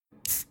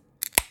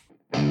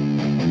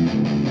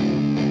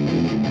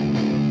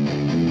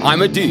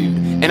I'm a dude,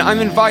 and I'm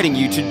inviting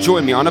you to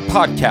join me on a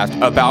podcast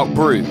about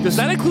brews. Does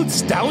that include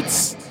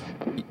stouts?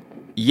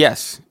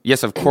 Yes,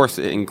 of course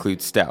it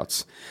includes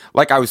stouts.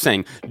 Like I was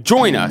saying,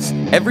 join us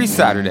every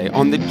Saturday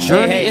on the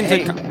journey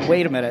into...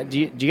 Wait a minute. Do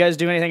you guys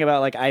do anything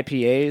about like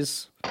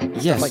IPAs?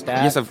 Yes, Stuff like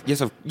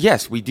that?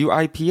 yes, we do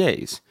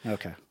IPAs.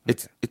 Okay.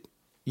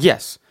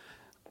 Yes.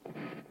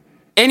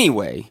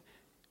 Anyway,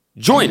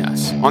 join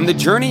us on the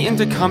Journey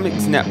into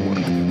Comics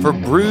Network for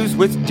Brews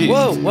with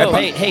Dudes. Whoa,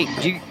 hey,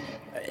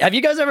 have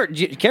you guys ever...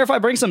 Do you care if I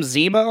bring some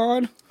Zima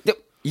on?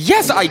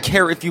 Yes, I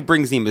care if you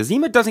bring Zima.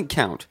 Zima doesn't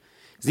count.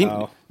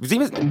 Zima's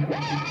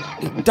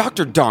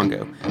Dr.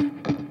 Dongo.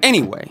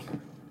 Anyway,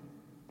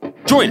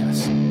 join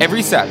us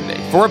every Saturday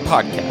for a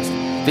podcast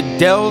that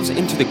delves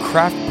into the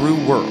craft brew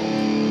world.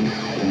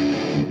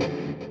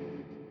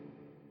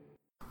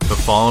 The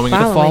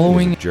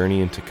following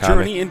Journey into Comics.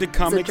 Journey into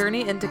Comics. It's a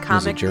journey into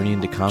comics. Journey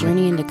into Comics.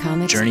 Journey into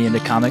comics. Journey into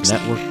Comics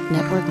Network.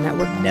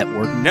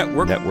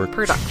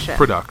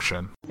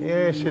 production.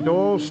 Yes, it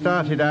all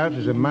started out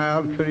as a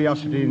mild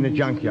curiosity in the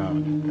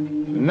junkyard.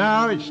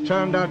 Now it's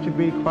turned out to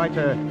be quite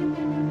a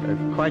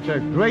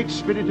great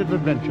spirited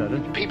adventure.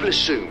 People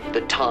assume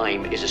that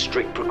time is a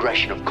strict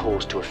progression of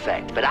cause to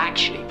effect, but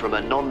actually, from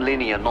a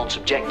non-linear,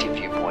 non-subjective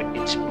viewpoint,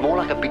 it's more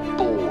like a big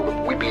ball of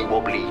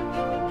wibbly-wobbly,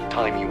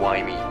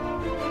 timey-wimey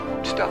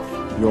stuff.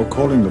 You're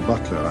calling the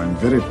butler. I'm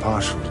very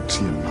partial to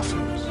tea and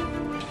muffins.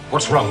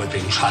 What's wrong with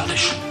being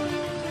childish?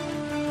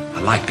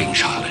 I like being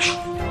childish.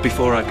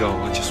 Before I go,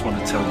 I just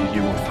want to tell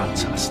you were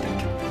fantastic.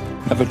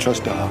 Never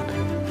trust a hug.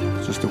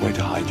 It's just a way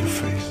to hide your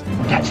face.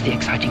 That's the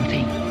exciting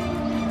thing.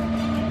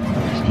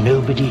 There's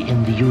nobody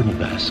in the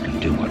universe can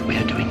do what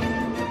we're doing.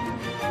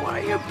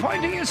 Why are you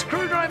pointing your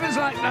screwdrivers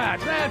like that?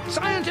 They're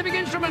scientific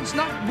instruments,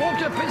 not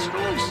water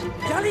pistols.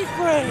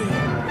 Gallifrey!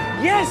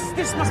 Yes,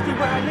 this must be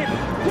where I live.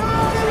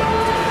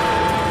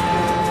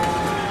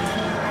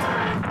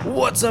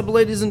 What's up,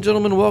 ladies and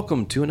gentlemen?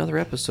 Welcome to another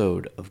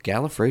episode of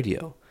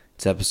Gallifradio.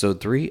 It's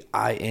episode 3.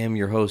 I am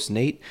your host,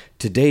 Nate.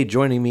 Today,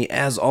 joining me,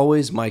 as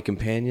always, my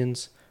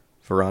companions.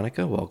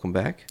 Veronica, welcome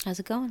back. How's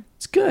it going?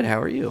 It's good.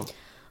 How are you?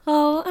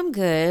 Oh, I'm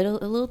good. A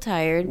little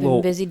tired. Been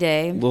a busy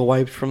day. A little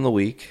wiped from the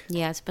week.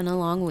 Yeah, it's been a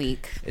long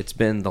week. It's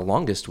been the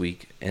longest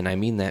week, and I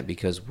mean that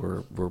because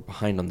we're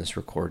behind on this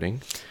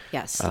recording.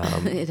 Yes,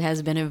 it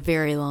has been a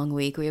very long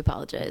week. We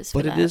apologize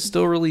for that. But it is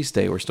still release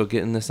day. We're still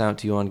getting this out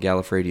to you on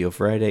Gallifradio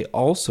Friday.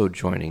 Also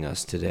joining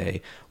us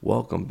today,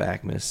 welcome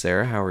back, Miss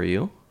Sarah. How are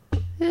you?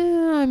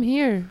 I'm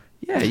here.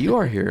 Yeah, you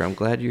are here. I'm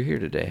glad you're here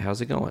today. How's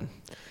it going?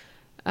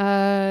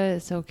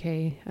 It's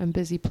okay. I'm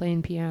busy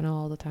playing piano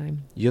all the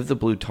time. You have the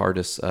blue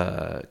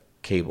TARDIS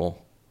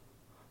cable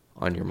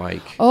on your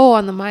mic. Oh,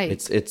 on the mic.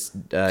 She's it's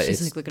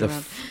like looking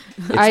around.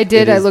 I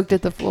looked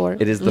at the floor.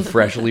 It is the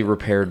freshly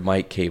repaired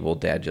mic cable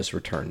Dad just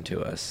returned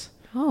to us.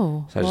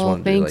 Oh, so I just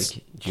wanted thanks,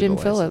 to Jim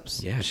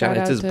Phillips. Yeah, shout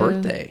out. It's his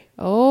birthday.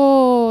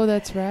 Oh,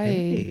 that's right.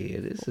 Hey,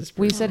 it is his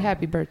birthday. We said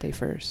happy birthday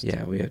first.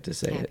 Yeah, we have to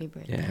say happy it.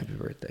 Birthday. Yeah, happy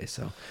birthday.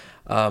 So,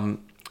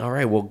 all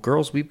right. Well,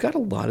 girls, we've got a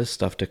lot of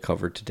stuff to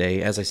cover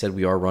today. As I said,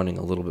 we are running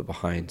a little bit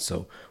behind,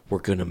 so we're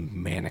going to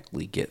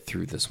manically get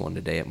through this one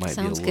today. It might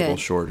be a little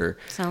shorter.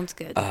 Sounds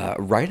good.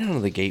 Right out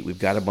of the gate, we've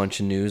got a bunch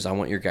of news. I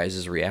want your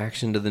guys'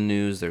 reaction to the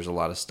news. There's a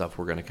lot of stuff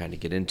we're going to kind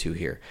of get into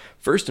here.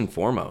 First and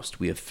foremost,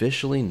 we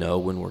officially know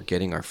when we're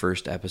getting our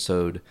first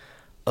episode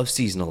of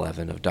Season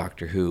 11 of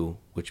Doctor Who,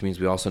 which means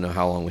we also know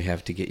how long we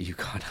have to get you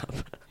caught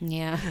up.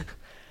 Yeah.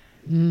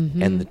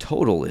 Mm-hmm. And the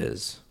total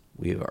is...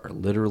 we are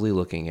literally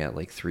looking at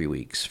like 3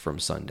 weeks from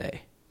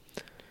Sunday.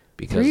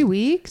 Because, 3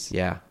 weeks?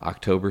 Yeah.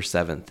 October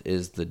 7th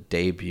is the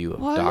debut of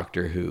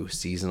Doctor Who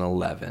Season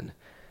 11.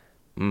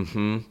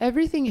 Mm-hmm.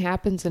 Everything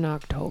happens in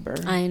October.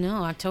 I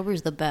know.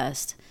 October's the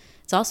best.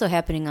 It's also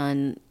happening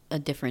on a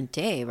different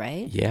day,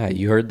 right? Yeah,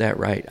 you heard that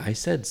right. I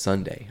said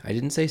Sunday. I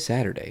didn't say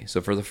Saturday. So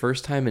for the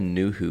first time in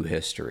New Who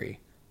history,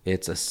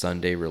 it's a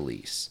Sunday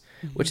release.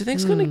 Which I think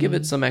is going to give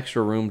it some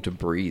extra room to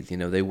breathe. You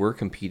know, they were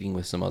competing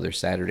with some other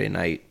Saturday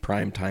night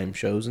primetime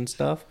shows and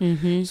stuff.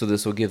 Mm-hmm. So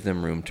this will give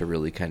them room to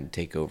really kind of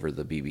take over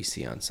the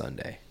BBC on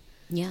Sunday.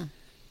 Yeah,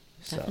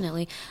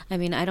 definitely. I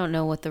mean, I don't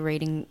know what the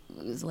rating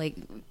is like,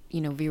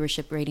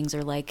 viewership ratings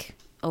are like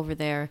over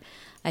there.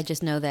 I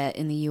just know that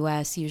in the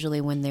U.S.,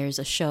 usually when there's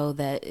a show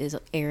that is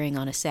airing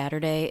on a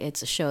Saturday,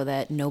 it's a show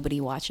that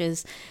nobody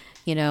watches.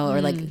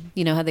 Or like,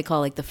 how they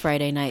call like the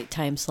Friday night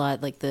time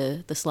slot, like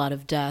the slot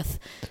of death,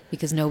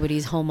 because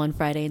nobody's home on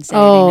Friday and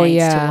Saturday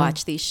nights to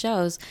watch these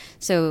shows.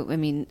 So, I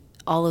mean,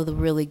 all of the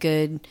really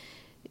good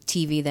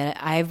TV that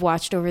I've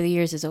watched over the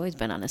years has always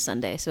been on a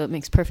Sunday. So it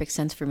makes perfect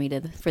sense for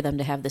them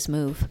to have this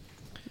move.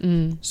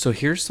 So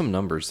here's some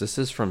numbers. This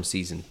is from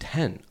season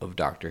 10 of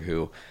Doctor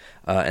Who.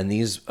 And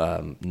these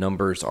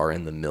numbers are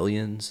in the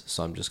millions,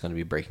 so I'm just going to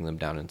be breaking them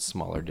down in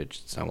smaller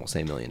digits. I won't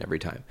say million every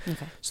time.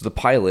 Okay. So the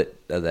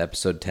pilot of the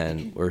episode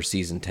 10, or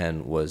season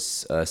 10,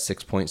 was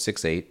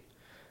 6.68.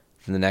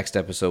 Then the next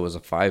episode was a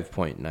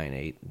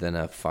 5.98, then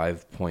a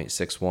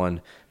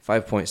 5.61,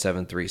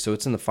 5.73. So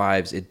it's in the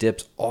fives. It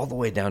dips all the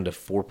way down to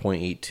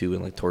 4.82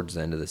 and like towards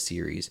the end of the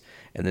series,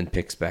 and then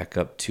picks back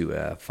up to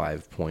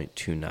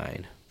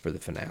 5.29 for the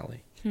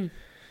finale.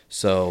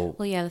 So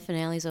well, yeah, the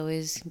finales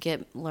always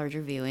get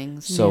larger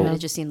viewings. So it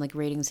just seemed like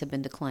ratings have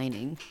been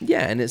declining.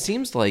 Yeah, and it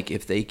seems like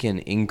if they can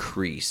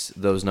increase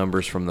those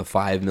numbers from the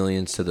 5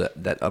 million to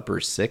that upper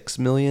 6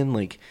 million,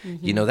 like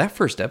that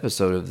first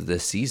episode of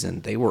this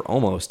season, they were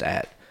almost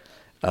at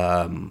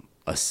a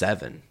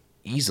 7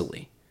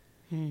 easily.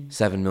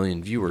 7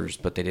 million viewers,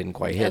 but they didn't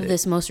quite hit of it.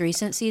 This most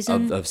recent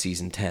season? Of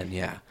season 10,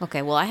 yeah.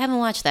 Okay, well, I haven't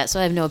watched that,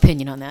 so I have no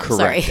opinion on that.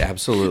 Correct, Sorry.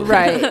 absolutely.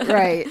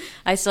 Right.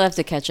 I still have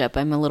to catch up.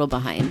 I'm a little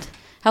behind.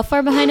 How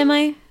far behind am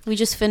I? We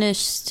just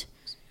finished...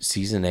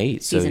 Season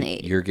 8. Season so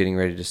 8. You're getting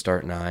ready to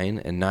start 9,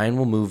 and 9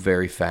 will move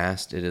very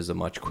fast. It is a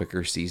much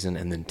quicker season,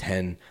 and then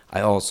 10,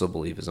 I also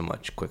believe, is a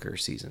much quicker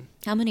season.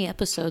 How many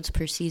episodes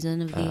per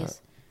season of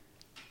these?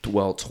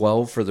 Well,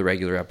 12 for the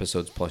regular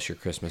episodes plus your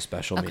Christmas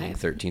special, meaning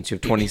 13. So you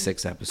have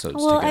 26 episodes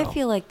well, to go. I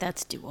feel like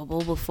that's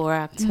doable before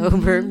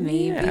October,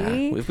 maybe.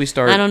 Yeah. If we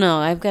start... I don't know.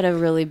 I've got a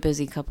really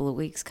busy couple of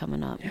weeks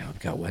coming up. Yeah, we've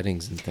got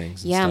weddings and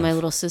things. Yeah, my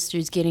little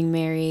sister's getting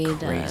married.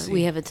 Crazy.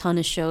 We have a ton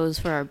of shows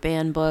for our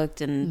band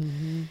booked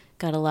and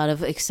got a lot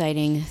of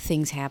exciting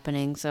things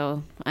happening.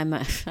 So I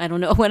don't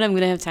know when I'm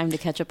going to have time to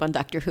catch up on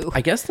Doctor Who. I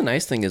guess the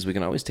nice thing is we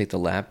can always take the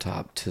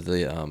laptop to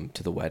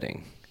the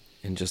wedding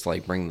and just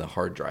like bring the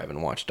hard drive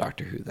and watch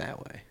Doctor Who that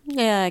way.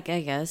 Yeah, I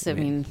guess. I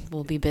mean,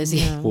 we'll be busy.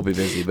 Yeah. We'll be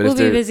busy, but we'll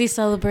be busy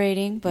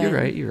celebrating. But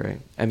you're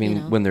right. I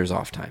mean, when there's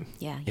off time.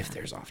 Yeah. If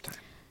there's off time.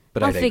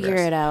 But I'll figure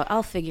it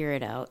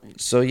out.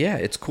 So yeah,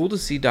 it's cool to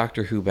see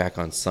Doctor Who back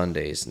on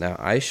Sundays. Now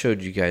I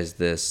showed you guys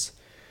this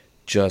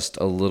just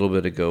a little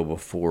bit ago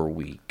before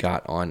we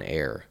got on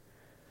air,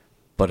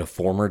 but a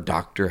former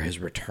Doctor has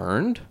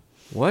returned.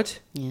 What?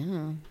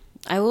 Yeah,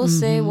 I will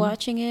say,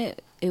 watching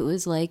it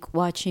was like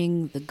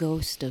watching the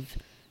ghost of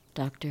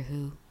Doctor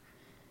Who.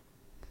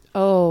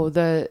 Oh,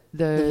 the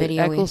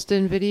video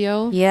Eccleston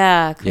video?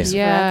 Yeah,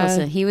 Christopher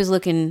Eccleston. He was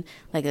looking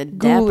like a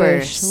dapper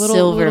ghoulish,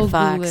 silver little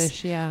fox.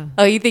 Ghoulish, yeah.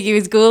 Oh, you think he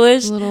was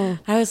ghoulish? Little.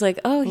 I was like,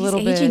 oh, he's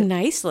aging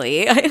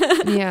nicely.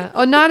 Yeah.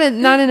 Oh, not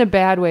in a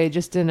bad way,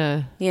 just in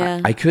a...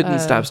 Yeah. I couldn't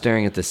stop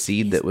staring at the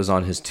seed that was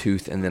on his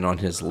tooth and then on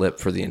his lip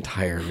for the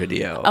entire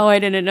video. Oh, I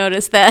didn't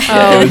notice that.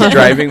 It was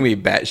driving me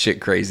batshit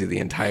crazy the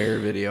entire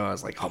video. I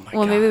was like, oh my God.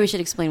 Well, maybe we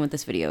should explain what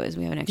this video is.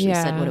 We haven't actually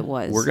said what it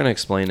was. We're going to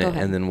explain it,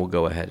 and then we'll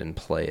go ahead and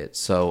play it.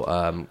 So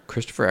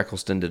Christopher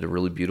Eccleston did a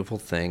really beautiful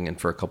thing, and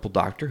for a couple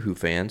Doctor Who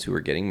fans who are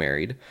getting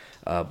married,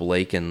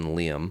 Blaine and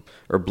Liam,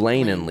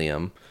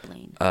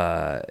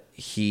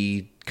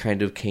 he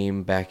kind of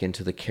came back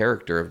into the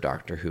character of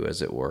Doctor Who,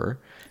 as it were.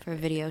 For a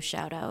video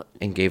shout out.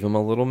 And gave him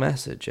a little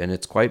message, and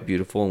it's quite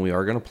beautiful, and we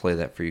are going to play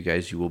that for you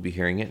guys. You will be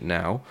hearing it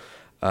now.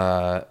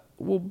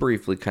 We'll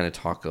briefly kind of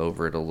talk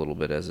over it a little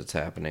bit as it's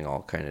happening.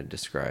 I'll kind of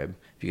describe.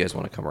 If you guys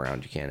want to come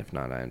around, you can. If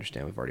not, I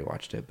understand. We've already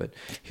watched it. But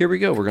here we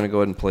go. We're going to go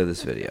ahead and play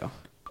this video.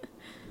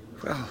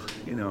 Well,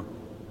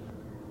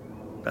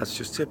 that's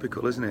just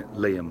typical, isn't it?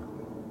 Liam.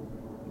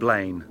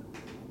 Blaine.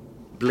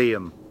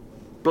 Bliam.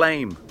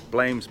 Blame.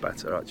 Blame's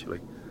better,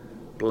 actually.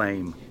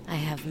 Blame. I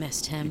have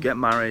missed him. You get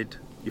married.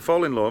 You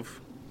fall in love.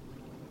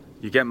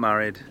 You get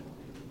married.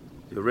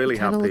 You're really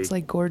happy. Kind of looks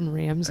like Gordon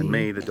Ramsay. And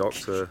me, the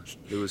Doctor,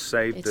 who has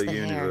saved the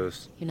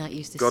universe. You're not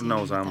used to God seeing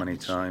knows how that many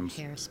much times.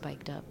 hair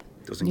spiked up.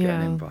 Doesn't get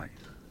an invite.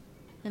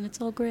 And it's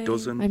all great.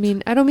 Doesn't. I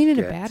mean, I don't mean it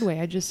in a bad way.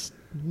 I just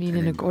mean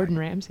in a Gordon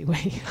Ramsay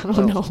way. I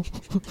don't know.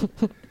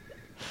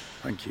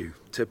 Thank you.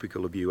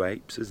 Typical of you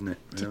apes, isn't it?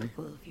 Really?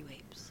 Typical of you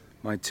apes.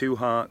 My two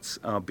hearts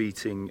are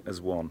beating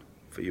as one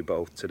for you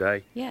both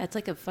today. Yeah, it's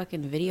like a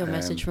fucking video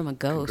message from a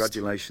ghost.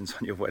 Congratulations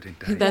on your wedding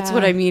day. That's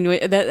what I mean.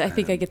 I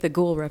think I get the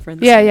ghoul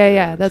reference.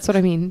 Yeah. That's what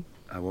I mean.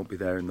 I won't be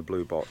there in the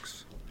blue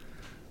box,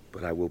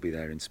 but I will be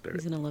there in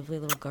spirit. He's in a lovely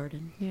little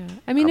garden. Yeah.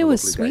 I mean, it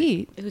was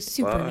sweet. It was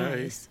super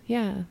nice.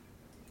 Yeah.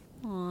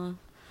 Aw.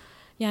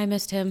 Yeah, I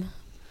missed him.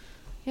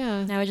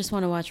 Yeah. Now I just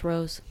want to watch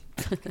Rose.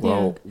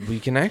 Well, we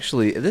can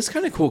actually... This is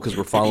kind of cool because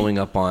we're following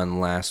up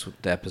on last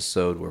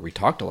episode where we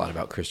talked a lot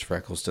about Christopher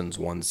Eccleston's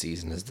one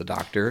season as the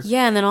Doctor.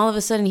 Yeah, and then all of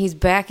a sudden he's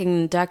back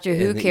in Doctor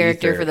Who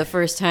character for the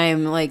first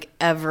time,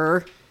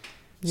 ever.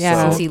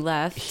 Yeah. Since he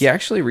left. He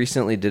actually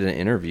recently did an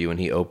interview and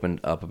he opened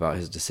up about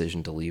his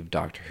decision to leave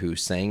Doctor Who,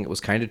 saying it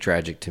was kind of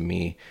tragic to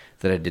me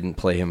that I didn't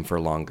play him for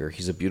longer.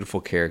 He's a beautiful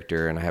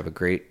character and I have a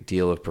great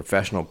deal of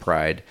professional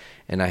pride,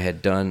 and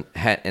had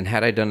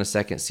I done a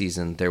second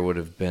season, there would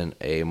have been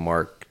a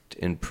marked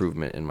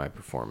improvement in my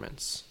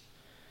performance.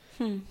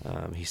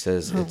 He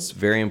says it's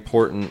very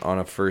important on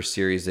a first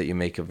series that you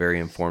make a very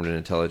informed and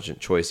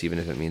intelligent choice, even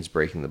if it means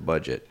breaking the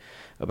budget.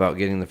 About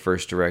getting the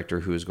first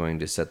director who is going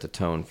to set the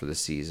tone for the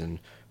season,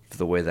 for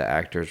the way the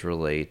actors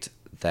relate,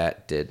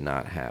 that did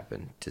not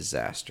happen.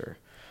 Disaster.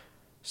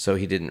 So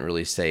he didn't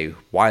really say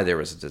why there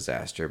was a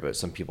disaster, but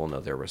some people know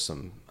there were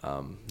some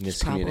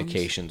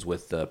miscommunications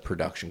with the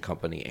production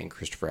company and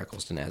Christopher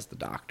Eccleston as the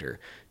Doctor.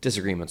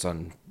 Disagreements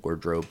on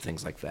wardrobe,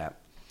 things like that.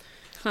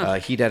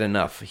 He'd had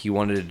enough. He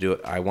wanted to do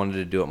it. I wanted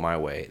to do it my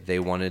way. They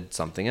wanted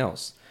something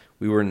else.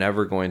 we were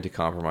never going to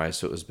compromise,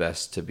 so it was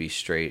best to be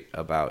straight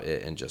about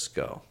it and just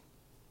go.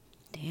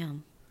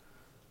 Damn.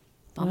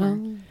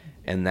 Bummer.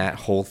 And that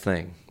whole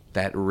thing,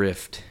 that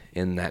rift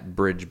in that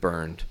bridge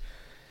burned,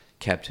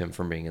 kept him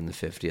from being in the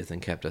 50th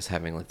and kept us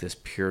having like this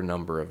pure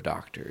number of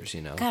doctors,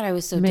 you know. God, I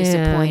was so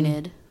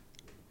disappointed.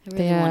 I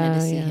really wanted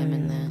to see him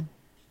in that.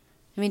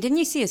 I mean, didn't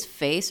you see his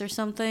face or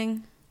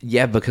something?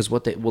 Yeah, because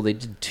they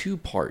did 2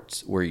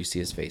 parts where you see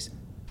his face.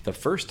 The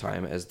first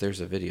time, as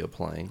there's a video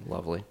playing,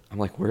 lovely. I'm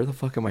like, where the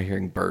fuck am I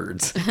hearing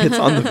birds? It's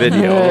on the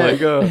video. I'm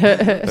like, oh.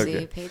 Okay.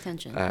 See, pay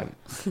attention.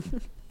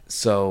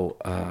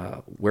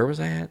 Where was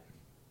I at?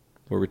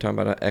 Were we talking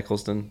about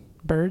Eccleston?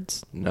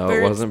 Birds? No, birds.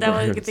 It wasn't that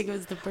birds. I could think it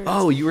was the birds.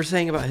 Oh, you were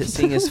saying about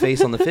seeing his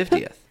face on the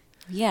 50th.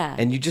 Yeah.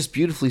 And you just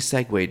beautifully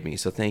segued me,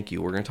 so thank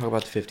you. We're going to talk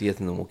about the 50th,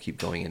 and then we'll keep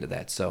going into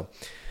that. So,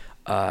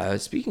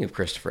 speaking of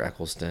Christopher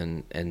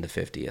Eccleston and the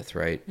 50th,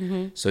 right?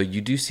 Mm-hmm. So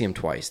you do see him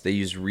twice. They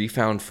used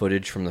refound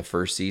footage from the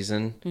first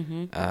season,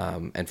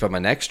 and from my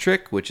next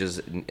trick, which is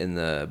in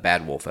the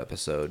Bad Wolf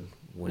episode,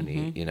 when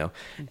he, you know,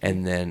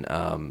 and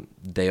then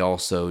they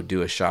also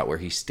do a shot where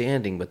he's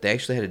standing, but they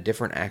actually had a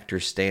different actor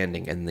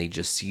standing, and they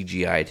just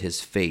CGI'd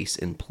his face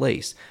in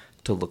place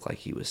to look like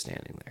he was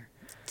standing there.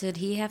 Did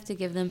he have to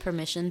give them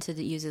permission to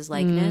use his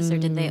likeness, or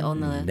did they own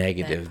the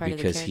negative that part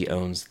because of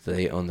the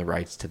they own the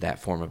rights to that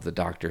form of the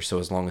Doctor. So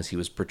as long as he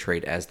was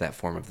portrayed as that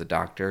form of the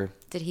Doctor,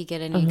 did he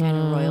get any kind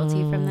of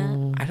royalty from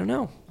that? I don't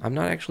know. I'm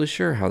not actually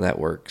sure how that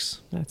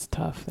works. That's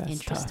tough. That's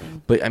interesting.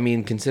 Tough. But I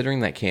mean,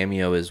 considering that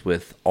cameo is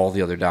with all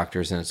the other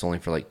Doctors and it's only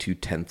for like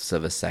 0.2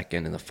 of a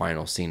second in the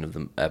final scene of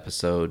the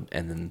episode,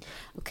 and then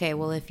okay,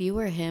 well, if you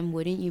were him,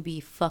 wouldn't you be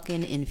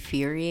fucking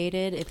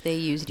infuriated if they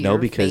used your no,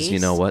 because face? you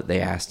know what?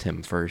 They asked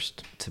him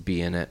first to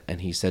be in it,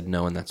 and he said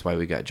no, and that's why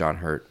we got John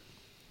Hurt.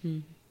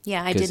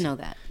 Yeah, I did know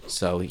that.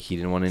 So he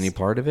didn't want any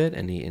part of it,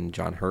 and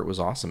John Hurt was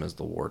awesome as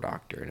the War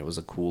Doctor, and it was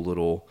a cool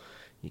little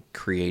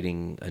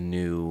creating a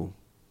new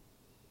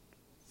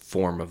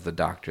form of the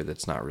Doctor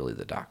that's not really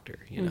the Doctor,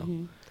 you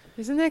know.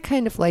 Isn't that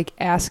kind of like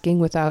asking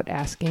without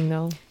asking,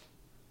 though?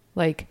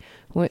 Like,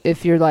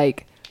 if you're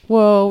like,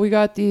 well, we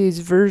got these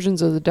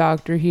versions of the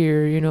Doctor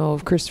here, you know,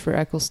 of Christopher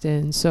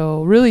Eccleston.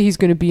 So really, he's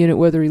going to be in it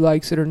whether he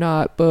likes it or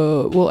not.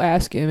 But we'll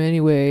ask him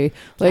anyway.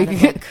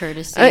 Like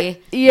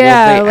courtesy.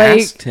 Yeah, well, they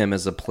like asked him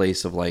as a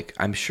place of like,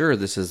 I'm sure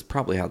this is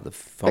probably how the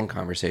phone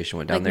conversation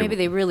went down. Like maybe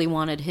they really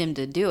wanted him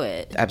to do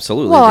it.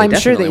 Absolutely. Well, I'm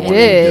sure they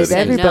did.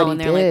 Everybody no, and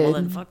they're did. like,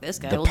 well, then fuck this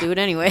guy. We'll do it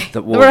anyway.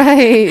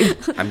 Right.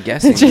 I'm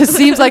guessing. It just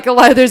seems like a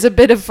lot. There's a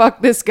bit of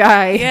fuck this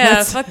guy.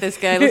 Yeah, fuck this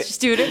guy. Let's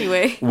just do it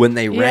anyway. When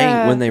they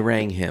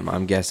rang him,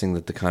 I'm guessing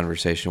that the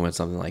conversation went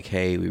something like,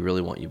 hey, we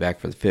really want you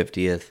back for the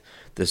 50th.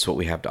 This is what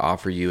we have to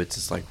offer you. It's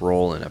just like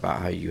rolling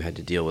about how you had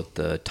to deal with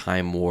the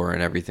Time War and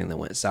everything that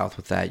went south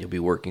with that. You'll be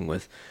working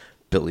with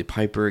Billie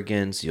Piper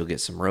again, so you'll get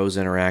some Rose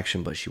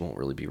interaction, but she won't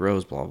really be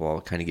Rose, blah,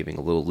 blah, kind of giving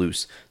a little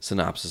loose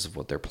synopsis of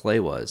what their play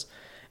was.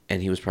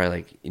 And he was probably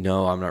like,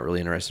 no, I'm not really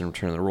interested in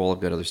returning the role.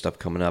 I've got other stuff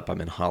coming up. I'm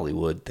in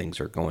Hollywood.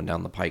 Things are going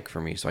down the pike for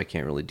me, so I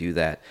can't really do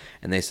that.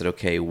 And they said,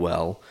 okay,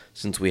 well,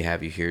 since we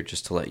have you here,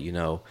 just to let you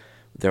know,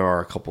 there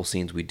are a couple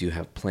scenes we do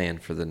have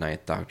planned for the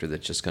Ninth Doctor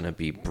that's just going to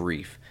be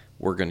brief.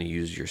 We're going to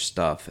use your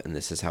stuff, and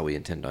this is how we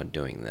intend on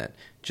doing that.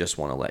 Just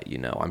want to let you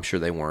know. I'm sure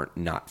they weren't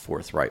not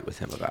forthright with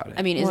him about it.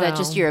 I mean, is that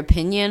just your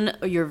opinion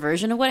or your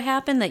version of what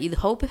happened that you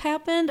hope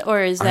happened,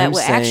 or is that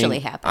what actually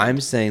happened?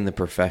 I'm saying the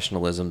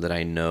professionalism that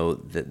I know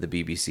that the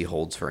BBC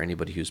holds for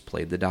anybody who's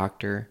played the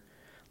Doctor.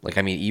 Like,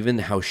 I mean, even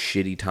how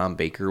shitty Tom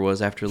Baker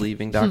was after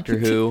leaving Doctor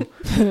Who,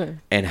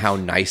 and how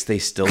nice they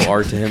still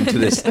are to him to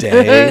this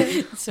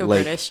day. So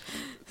like, British.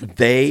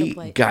 They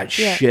got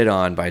shit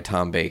on by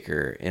Tom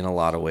Baker in a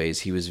lot of ways.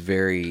 He was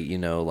very, you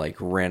know, like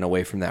ran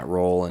away from that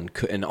role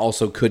and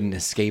also couldn't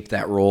escape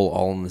that role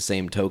all in the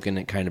same token.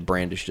 It kind of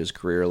brandished his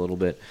career a little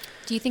bit.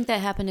 Do you think that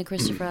happened to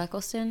Christopher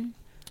Eccleston?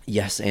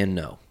 Yes and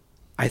no.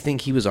 I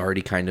think he was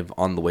already kind of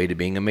on the way to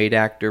being a made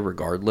actor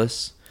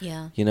regardless.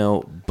 Yeah. You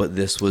know, but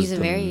this was He's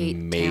a very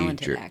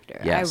talented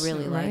actor. Yes. I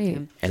really like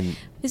him. And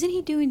isn't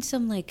he doing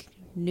some like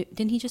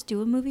didn't he just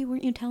do a movie?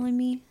 Weren't you telling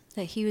me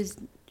that he was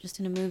just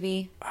in a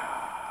movie?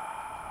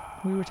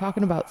 We were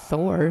talking about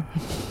Thor.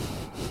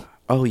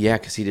 Oh yeah,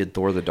 because he did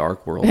Thor: The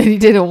Dark World, and he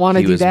didn't want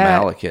to do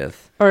that. He was Malekith,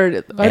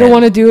 or I don't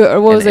want to do it.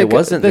 Or what was it?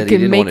 Wasn't the that he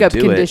didn't makeup want to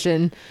do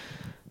condition.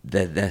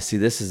 See,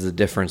 this is the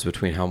difference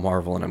between how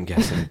Marvel and I'm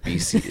guessing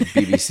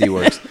BBC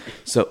works.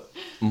 So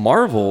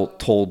Marvel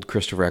told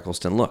Christopher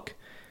Eccleston, "Look,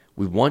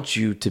 we want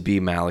you to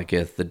be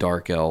Malekith, the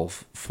Dark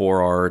Elf,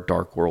 for our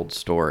Dark World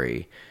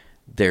story.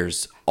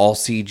 There's all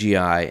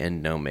CGI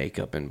and no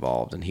makeup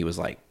involved." And he was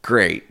like,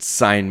 great,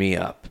 sign me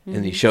up.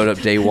 And he showed up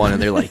day one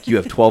and they're like, you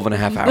have 12 and a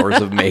half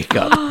hours of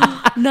makeup.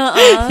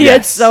 Nuh-uh. He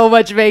had so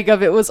much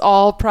makeup. It was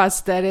all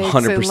prosthetics.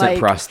 100%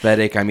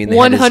 prosthetic. I mean, they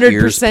had his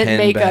ears 100% pinned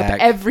makeup, back.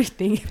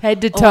 everything,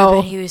 head to Oh, I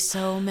toe. bet he was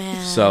so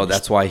mad. So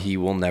that's why he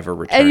will never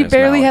return. And he as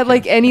barely had Malekith.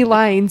 like any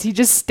lines. He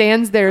just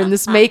stands there in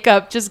this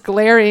makeup, just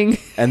glaring.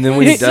 And then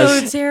when he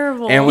does, so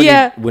terrible. and when,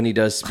 Yeah. when he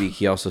does speak,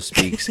 he also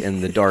speaks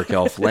in the dark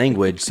elf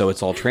language, so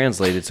it's all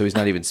translated. So he's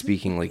not even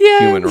speaking like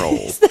human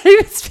roles. He's not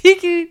even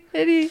speaking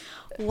any.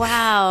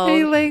 Wow.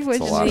 Any language.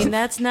 It's a lot I mean, of-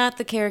 that's not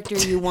the character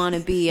you want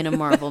to be in a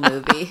Marvel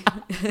movie.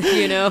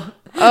 You know?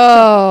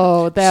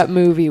 Oh, that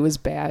movie was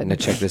bad. Now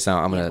check this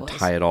out. I'm gonna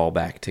tie it all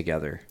back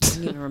together I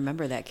don't even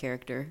remember that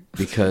character.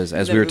 because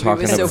as That we were movie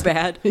talking was about, so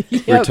bad.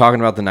 we were talking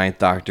about the Ninth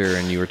Doctor,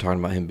 and you were talking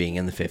about him being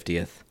in the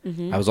 50th.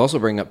 Mhm. I was also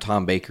bringing up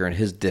Tom Baker and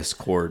his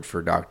Discord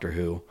for Doctor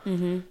Who.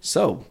 Mhm.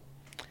 So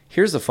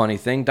here's the funny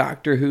thing: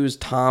 Doctor Who's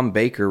Tom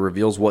Baker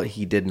reveals what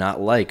he did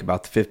not like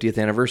about the 50th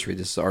anniversary.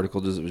 This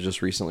article was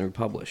just recently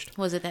published.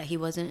 Was it that he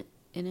wasn't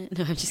in it?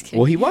 No, I'm just kidding.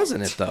 Well, he was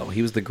in it though.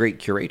 He was the great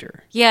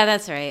curator. Yeah,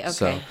 that's right. Okay.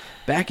 So,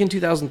 back in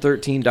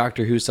 2013,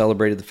 Doctor Who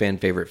celebrated the fan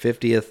favorite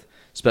 50th.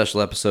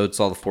 Special episode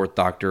saw the Fourth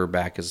Doctor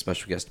back as a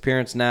special guest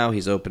appearance. Now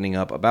he's opening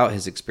up about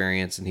his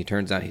experience, and he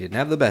turns out he didn't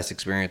have the best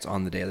experience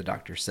on the day of the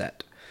Doctor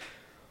set.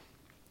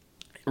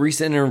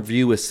 Recent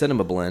interview with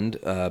Cinema Blend,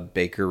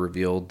 Baker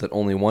revealed that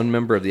only one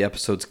member of the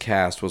episode's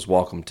cast was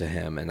welcome to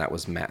him, and that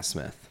was Matt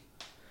Smith.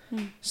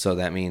 So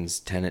that means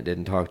Tennant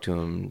didn't talk to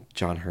him,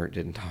 John Hurt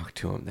didn't talk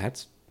to him.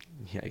 That's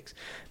yikes.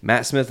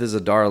 Matt Smith is a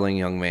darling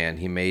young man.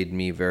 He made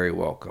me very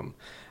welcome.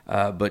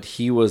 But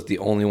he was the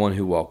only one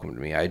who welcomed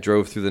me. I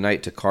drove through the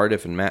night to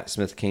Cardiff, and Matt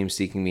Smith came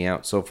seeking me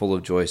out, so full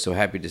of joy, so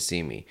happy to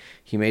see me.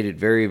 He made it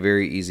very,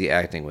 very easy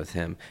acting with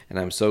him, and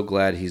I'm so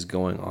glad he's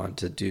going on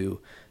to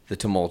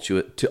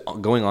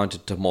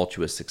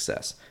tumultuous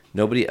success.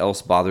 Nobody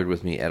else bothered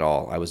with me at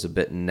all. I was a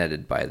bit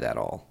netted by that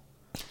all.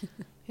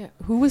 Yeah.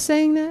 Who was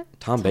saying that?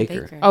 Tom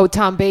Baker. Oh,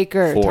 Tom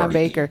Baker. Four. Tom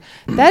Baker.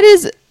 That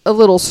is a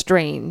little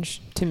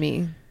strange to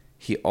me.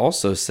 He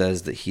also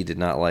says that he did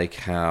not like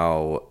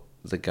how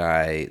the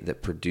guy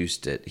that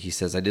produced it, he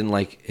says, I didn't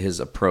like his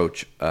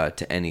approach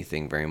to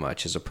anything very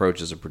much. His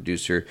approach as a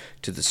producer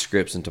to the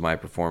scripts and to my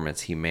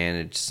performance, he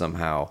managed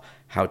somehow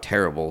how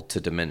terrible to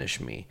diminish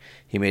me.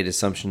 He made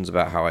assumptions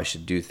about how I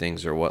should do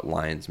things or what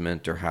lines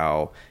meant or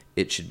how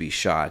it should be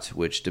shot,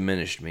 which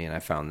diminished me, and I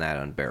found that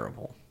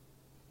unbearable.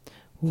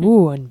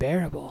 Ooh,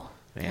 unbearable.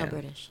 Man, How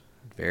British.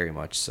 Very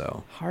much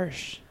so.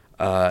 Harsh.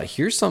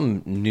 Here's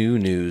some new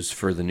news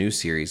for the new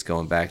series,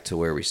 going back to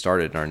where we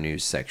started in our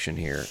news section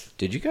here.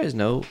 Did you guys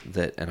know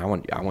that, and I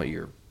want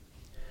your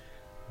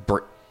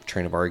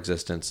train of our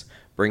existence,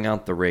 bring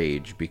out the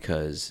rage,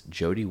 because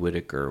Jodie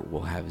Whittaker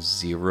will have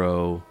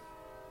 0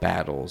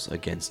 battles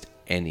against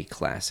any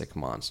classic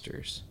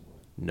monsters.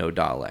 No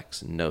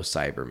Daleks, no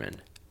Cybermen,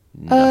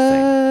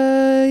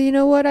 nothing. You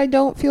know what? I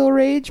don't feel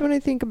rage when I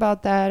think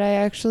about that. I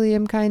actually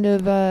am kind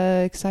of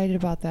excited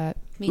about that.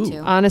 Me too.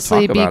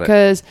 Honestly, Talk about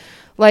because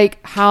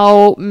like,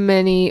 how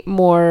many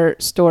more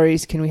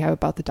stories can we have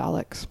about the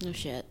Daleks? No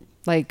shit.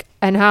 Like,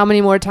 and how many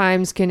more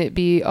times can it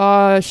be,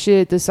 oh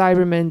shit, the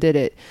Cybermen did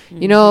it?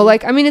 You know,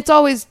 like, I mean, it's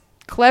always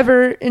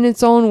clever in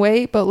its own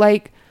way, but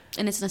like,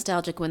 And it's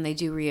nostalgic when they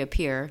do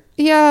reappear.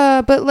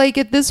 yeah, but like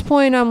at this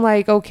point, I'm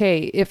like,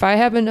 okay, if I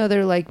have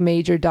another like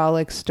major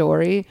Dalek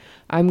story,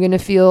 I'm going to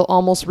feel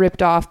almost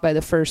ripped off by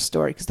the first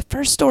story, because the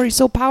first story is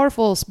so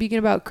powerful. Speaking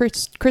about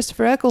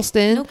Christopher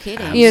Eccleston, No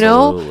kidding. you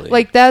know, Absolutely.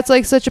 like that's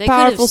like such a They could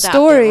have powerful stopped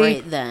story. it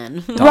right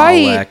then.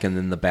 Right. Dalek and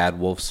then the Bad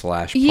Wolf /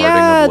 Parting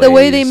Yeah, of the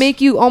way they Ways.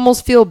 make you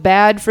almost feel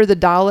bad for the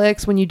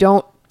Daleks when you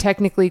don't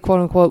technically, quote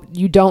unquote,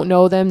 you don't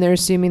know them. They're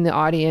assuming the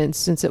audience,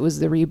 since it was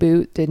the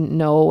reboot, didn't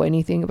know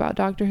anything about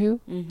Doctor Who.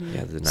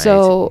 Yeah,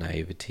 the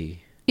naivety.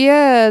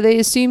 Yeah, they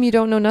assume you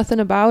don't know nothing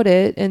about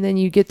it, and then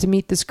you get to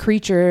meet this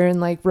creature, and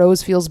like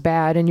Rose feels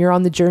bad, and you're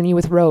on the journey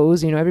with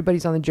Rose. You know,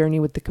 everybody's on the journey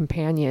with the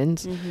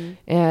companions,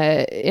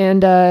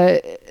 and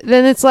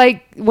then it's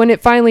like when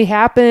it finally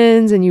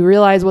happens, and you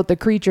realize what the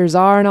creatures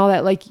are and all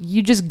that. Like,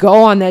 you just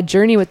go on that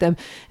journey with them,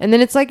 and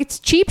then it's like it's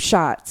cheap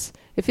shots.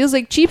 It feels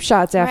like cheap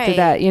shots after Right.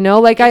 that, you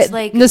know. Like, It's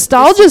like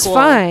nostalgia's the sequel,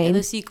 fine.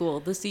 The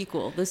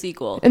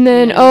sequel. And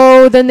then you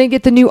know? then they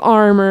get the new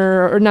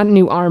armor, or not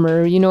new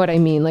armor. You know what I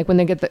mean? Like when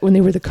they get when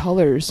they were the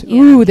colors.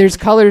 Ooh, there's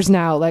colors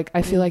now. Like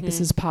I feel like this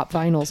is pop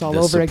vinyls all The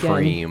over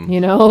Supreme again. You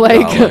know,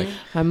 like Dalek.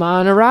 I'm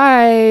on a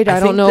ride. I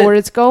don't think know that- where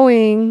it's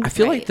going. I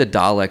feel like the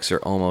Daleks are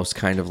almost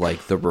kind of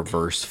like the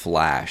reverse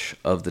Flash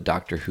of the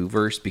Doctor Who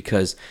verse,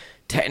 because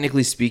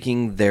technically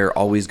speaking, they're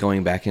always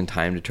going back in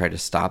time to try to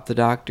stop the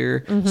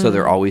Doctor. So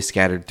they're always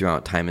scattered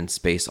throughout time and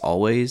space,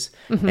 always.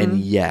 And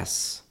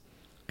yes,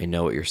 I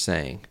know what you're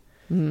saying.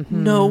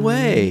 No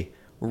way.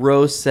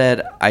 Rose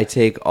said, I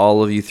take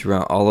all of you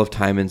throughout all of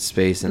time and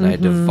space, and I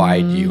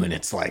divide you. And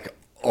it's like,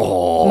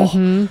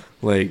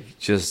 like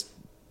just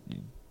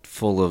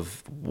full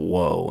of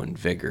woe and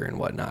vigor and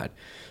whatnot.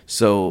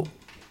 So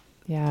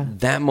Yeah.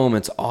 That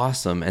moment's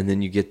awesome, and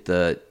then you get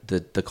the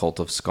Cult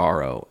of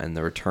Skaro and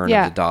the return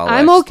Yeah, of the Daleks.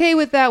 I'm okay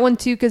with that one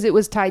too because it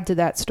was tied to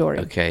that story.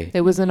 Okay.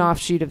 It was an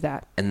offshoot of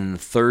that. And then the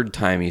third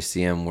time you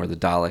see him, where the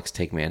Daleks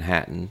take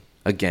Manhattan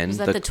again. Was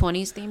that the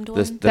 20s themed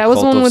one? That was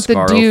the one with the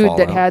Skaro dude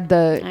that fallout. had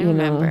the, I you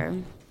know,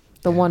 remember.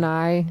 the one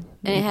eye.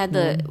 And it had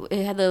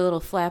the little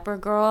flapper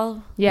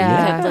girl. Yeah.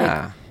 Who kept,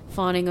 like,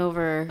 fawning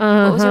over.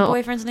 What was her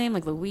boyfriend's name?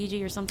 Like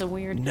Luigi or something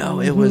weird?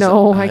 No, it was.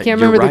 No, I can't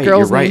remember the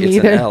girl's name it's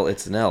either. An L.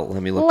 It's an L.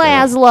 Let me look.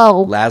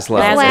 Laszlo.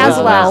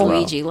 Laszlo.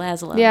 Luigi.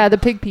 Laszlo. Yeah, the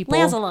pig people.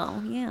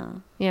 Laszlo. Yeah.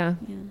 Yeah.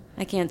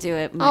 I can't do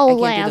it.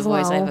 Oh, I can't do the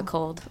voice. I have a Laszlo.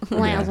 cold.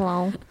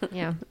 Laszlo.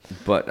 Yeah.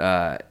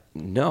 But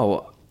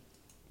no,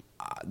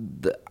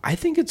 I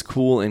think it's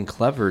cool and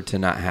clever to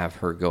not have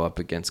her go up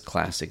against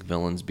classic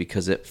villains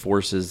because it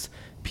forces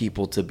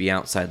people to be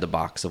outside the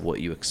box of what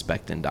you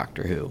expect in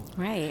Doctor Who.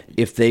 Right.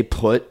 If they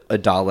put a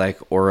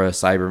Dalek or a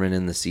Cyberman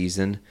in the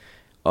season,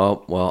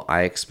 oh, well,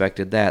 I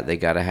expected that. They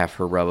got to have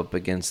her rub up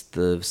against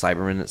the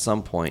Cyberman at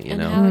some point, you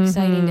And know? how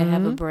exciting to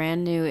have a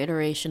brand new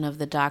iteration of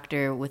the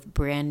Doctor with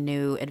brand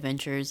new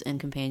adventures and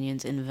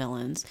companions and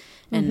villains.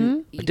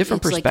 And A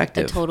different it's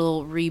perspective. Like a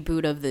total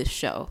reboot of this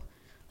show.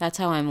 That's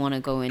how I want to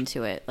go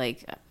into it.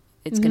 Like,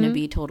 it's going to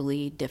be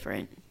totally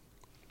different.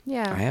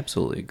 Yeah. I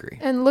absolutely agree.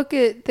 And look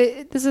at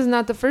this is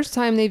not the first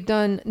time they've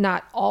done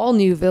not all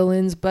new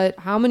villains, but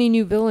how many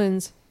new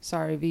villains?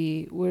 Sorry,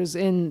 V was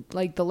in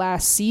like the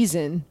last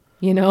season.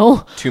 You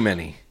know, Too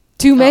many.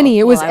 Too many.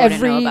 It was I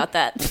wouldn't know every about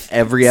that.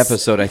 Every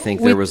episode, I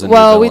think there was a new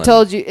well, we villain.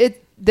 told you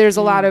it. There's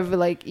a lot of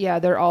like, yeah,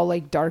 they're all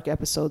like dark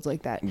episodes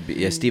like that.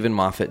 Yeah, Stephen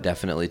Moffat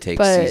definitely takes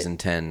But- season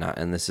 10,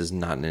 and this is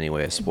not in any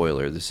way a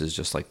spoiler. This is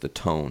just like the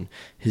tone.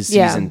 His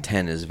Yeah. season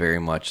 10 is very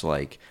much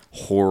like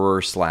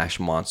horror /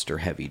 monster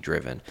heavy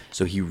driven.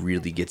 So he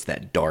really gets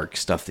that dark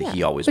stuff that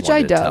he always Which wanted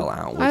I to dug. tell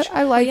out. Which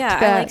I liked Yeah,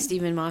 that. I like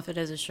Stephen Moffat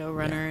as a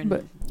showrunner, and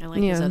But- I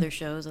like his yeah. other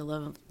shows. I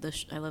love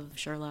I love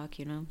Sherlock.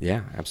 You know. yeah,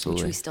 Which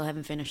absolutely. we still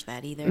haven't finished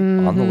that either.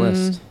 On the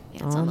list.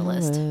 Yeah, it's on the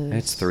list.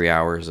 It's 3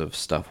 hours of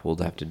stuff we'll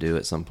have to do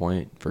at some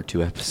point for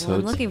 2 episodes. Well,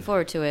 I'm looking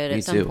forward to it Me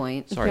at some too.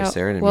 point. Sorry, Yeah,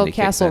 Sarah. Didn't well, mean to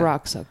kick Castle that.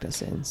 Rock sucked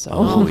us in. So.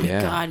 Oh my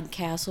yeah. God,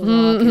 Castle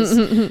Rock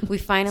is. We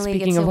finally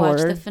Speaking get to of watch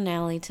horror. the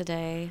finale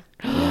today.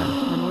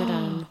 When we're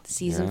done,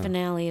 season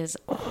finale is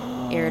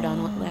aired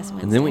on last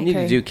Wednesday. And then we need to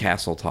Okay. do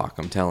Castle Talk,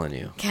 I'm telling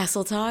you.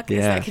 Castle Talk. Yeah.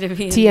 Is that going to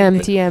be TM.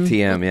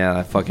 TM, yeah,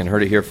 I fucking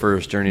heard it here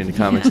first. Journey into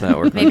Comics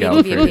Network. Maybe it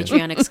could be a Gallifrey.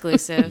 Patreon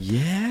exclusive.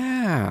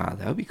 Yeah,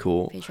 that would be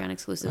cool. Patreon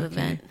exclusive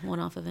event,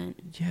 one-off event.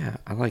 Yeah,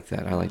 I like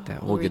that. I like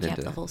that. We'll get recap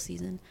into the that. whole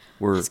season.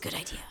 We're, That's a good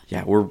idea.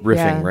 Yeah, we're riffing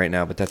Yeah. right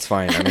now, but that's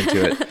fine. I'm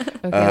into it.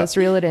 Okay, let's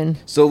reel it in.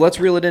 So let's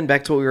reel it in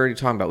back to what we were already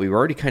talking about. We were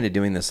already kind of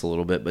doing this a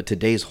little bit, but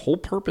today's whole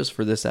purpose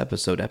for this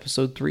episode,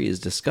 episode 3, is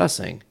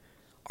discussing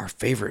our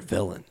favorite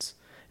villains.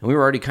 And we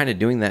were already kind of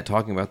doing that,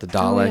 talking about the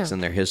Daleks yeah.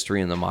 and their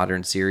history in the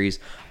modern series.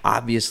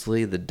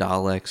 Obviously, the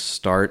Daleks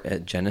start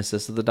at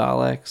Genesis of the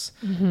Daleks.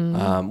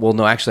 Well,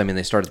 no, actually, I mean,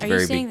 they start at the Are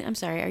very you saying? beginning. I'm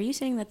sorry. Are you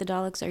saying that the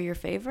Daleks are your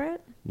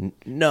favorite?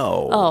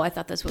 No. Oh, I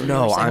thought that's what.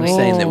 No, we were saying. I'm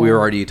saying that we were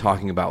already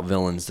talking about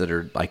villains that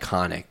are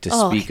iconic to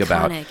speak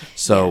about. iconic.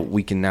 So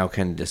we can now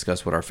kind of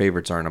discuss what our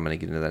favorites are, and I'm going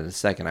to get into that in a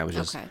second. I was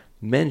just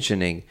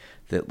mentioning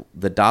that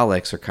the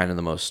Daleks are kind of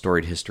the most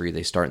storied history.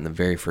 They start in the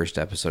very first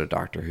episode of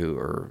Doctor Who,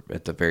 or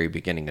at the very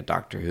beginning of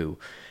Doctor Who.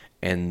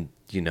 And,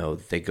 you know,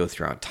 they go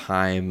throughout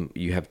time.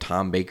 You have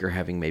Tom Baker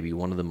having maybe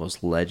one of the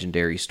most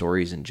legendary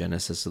stories in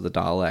Genesis of the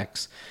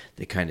Daleks.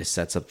 That kind of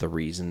sets up the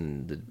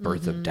reason, the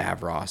birth of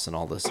Davros and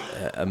all this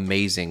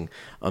amazing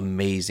how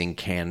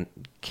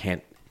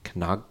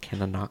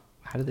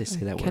do they say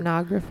that word?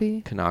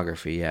 Canography?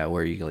 Canography, yeah,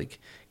 where you like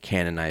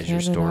canonize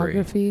your story.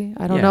 Canonography?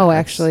 I don't know,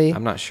 actually.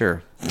 I'm not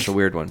sure. It's a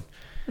weird one.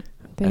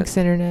 Thanks,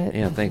 Internet.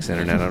 Yeah, thanks,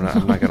 Internet.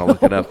 I'm not going to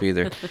look it up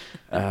either.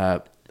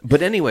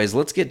 But anyways,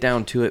 let's get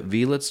down to it.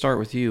 V, let's start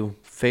with you.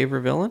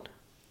 Favorite villain?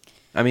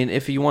 I mean,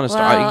 if you want to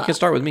start, you can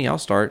start with me. I'll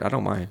start. I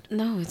don't mind.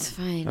 No, it's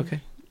fine. Okay.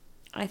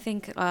 I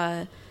think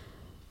I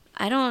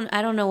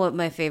don't know what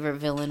my favorite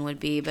villain would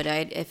be, but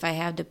if I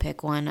had to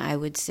pick one, I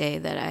would say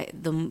that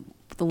the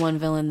one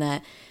villain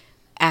that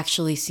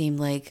actually seemed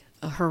like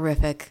a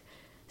horrific,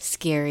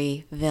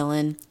 scary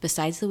villain,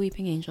 besides the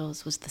Weeping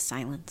Angels, was the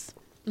Silence.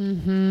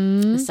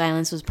 The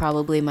Silence was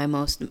probably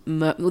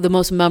the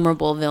most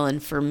memorable villain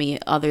for me,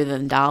 other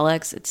than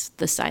Daleks. It's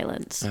the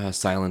Silence.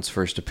 Silence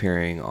first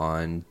appearing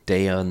on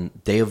Day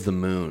of the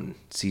Moon,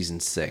 season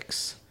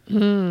 6.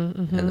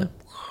 And the,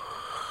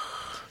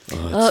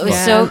 it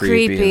was so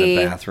creepy. In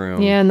the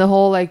bathroom. Yeah, and the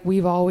whole like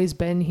we've always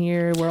been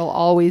here, we'll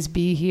always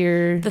be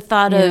here. The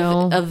thought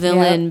of a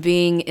villain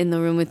being in the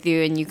room with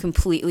you and you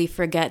completely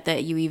forget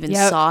that you even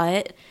saw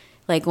it.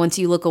 Like once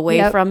you look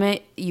away from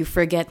it, you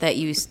forget that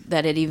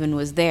it even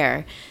was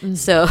there.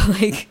 So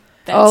like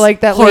that's like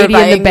that lady in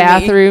horrifying the to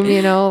bathroom, me.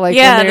 you know, like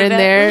Yeah, when they're in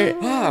there.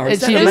 Wow, and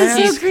is that she a It was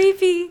mask? so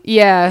creepy.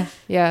 Yeah.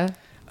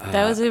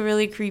 That was a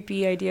really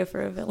creepy idea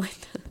for a villain.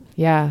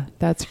 Yeah,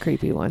 that's a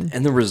creepy one.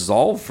 And the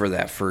resolve for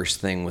that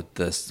first thing with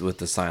the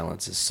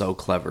Silence is so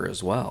clever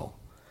as well.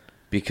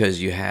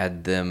 because you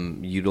had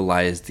them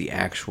utilize the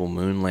actual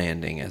moon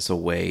landing as a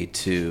way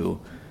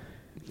to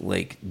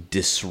like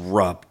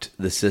disrupt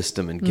the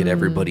system and get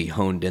everybody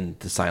honed in that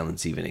the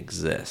Silence even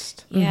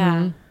exist.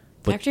 Yeah.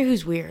 Doctor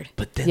Who's weird.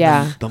 But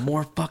then the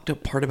more fucked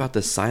up part about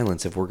the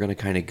Silence, if we're going to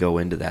kind of go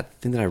into that, the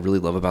thing that I really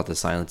love about the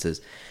Silence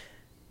is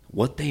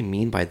what they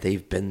mean by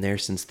they've been there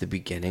since the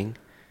beginning.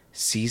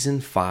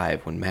 Season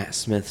 5, when Matt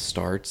Smith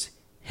starts,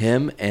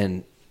 him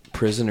and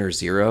Prisoner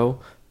Zero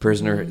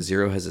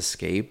has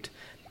escaped.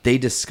 They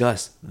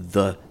discuss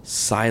the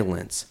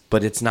Silence,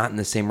 but it's not in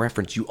the same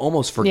reference. You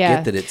almost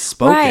forget that it's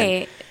spoken.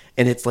 Right.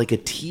 And it's like a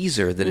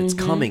teaser that it's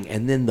coming.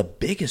 And then the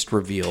biggest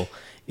reveal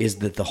is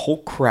that the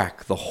whole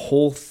crack, the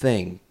whole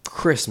thing,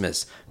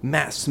 Christmas,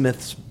 Matt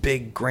Smith's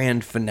big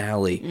grand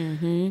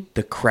finale,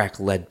 the crack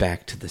led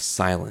back to the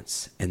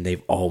Silence, and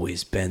they've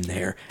always been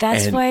there.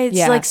 That's and why it's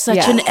like such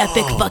an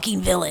epic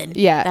fucking villain.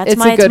 Yeah, that's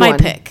it's a good my one.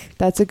 pick.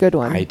 That's a good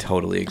one. I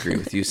totally agree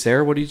with you,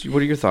 Sarah. What are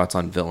your thoughts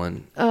on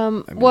villain?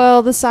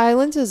 Well, the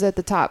Silence is at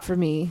the top for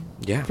me.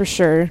 Yeah, for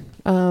sure.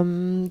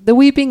 The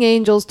Weeping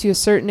Angels to a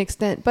certain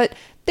extent, but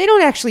they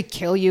don't actually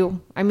kill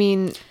you. I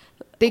mean,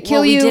 they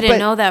kill you. We didn't but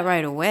know that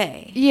right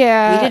away.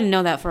 Yeah, we didn't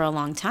know that for a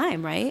long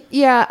time, right?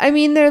 Yeah, I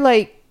mean,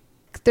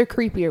 they're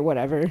creepy or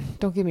whatever.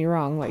 Don't get me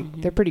wrong,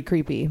 like they're pretty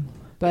creepy.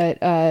 But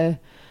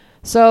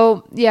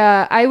so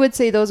yeah, I would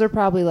say those are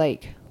probably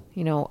like,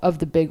 you know, of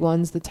the big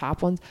ones, the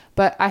top ones.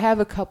 But I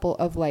have a couple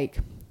of like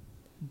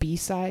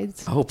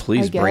B-sides. Oh,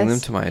 please bring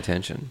them to my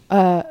attention.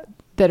 That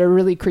are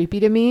really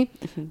creepy to me.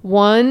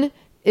 One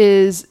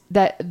is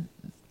that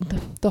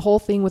the whole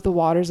thing with the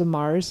waters of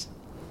Mars,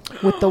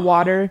 with the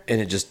water,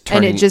 and it just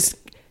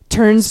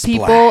turns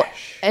people,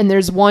 and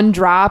there's one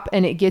drop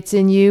and it gets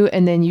in you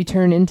and then you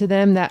turn into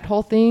them, that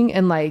whole thing.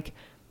 And like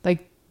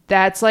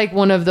that's like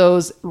one of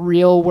those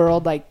real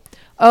world, like,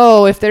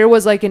 oh, if there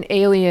was like an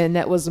alien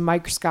that was a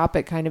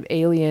microscopic kind of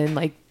alien,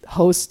 like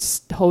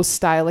host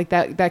style, like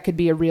that could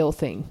be a real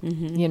thing,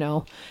 you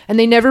know. And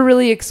they never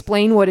really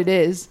explain what it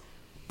is.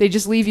 They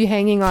just leave you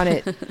hanging on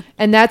it.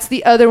 And that's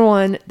the other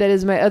one that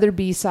is my other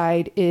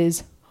B-side,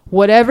 is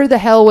whatever the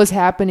hell was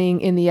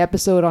happening in the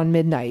episode on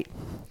Midnight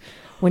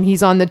when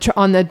he's on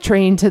the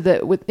train to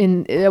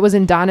it was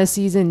in Donna's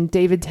season,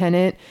 David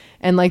Tennant,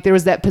 and like there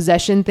was that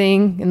possession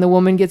thing and the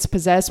woman gets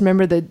possessed.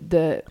 Remember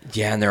the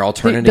and they're all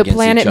turning the against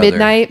planet each other.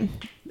 Midnight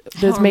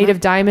that's made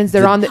of diamonds.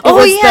 They're on the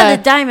the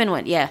diamond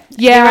one. Yeah.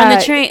 They're on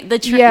the train.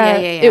 Yeah.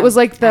 It was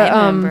like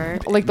the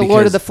like the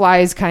Lord of the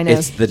Flies kind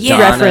of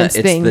reference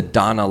thing. It's the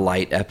Donna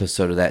Light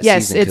episode of that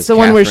yes, season. Yes, it's the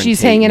one where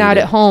she's hanging out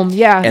at home.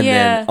 Yeah. And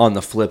then on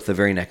the flip, the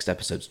very next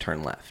episode's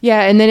turn left.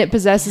 Yeah, and then it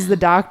possesses the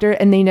doctor,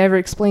 and they never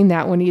explain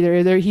that one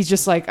either. He's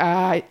just like,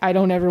 I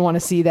don't ever want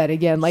to see that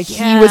again. Like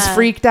he was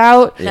freaked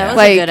out. That was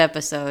like, a good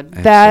episode.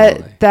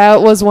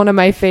 That was one of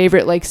my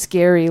favorite, like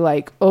scary,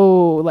 like,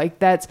 oh, like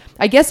that's,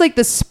 I guess like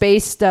the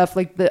space stuff,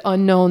 like the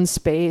unknown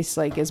space,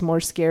 like is more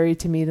scary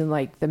to me than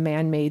like the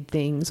man-made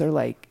things, or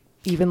like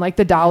even like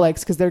the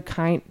Daleks, because they're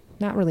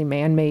not really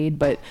man-made,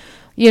 but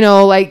you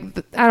know, like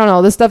I don't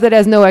know, the stuff that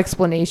has no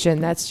explanation,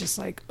 that's just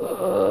like,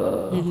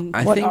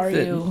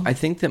 I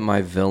think that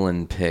my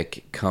villain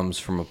pick comes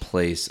from a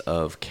place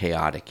of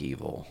chaotic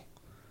evil.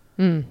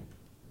 MASTER.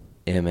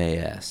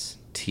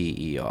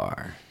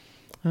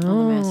 The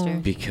Master.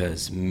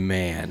 Because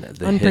man,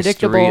 the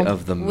history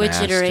of the Which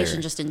Master.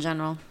 iteration, just in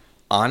general?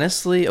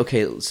 Honestly,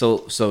 okay,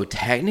 so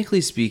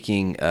technically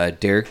speaking,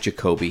 Derek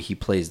Jacobi, he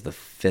plays the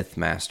fifth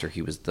Master.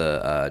 He was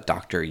the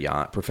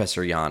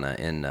Professor Yana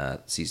in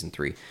season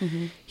 3.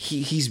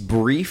 He's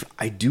brief.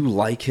 I do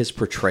like his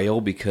portrayal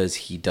because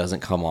he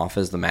doesn't come off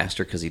as the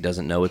Master, because he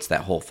doesn't know it's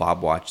that whole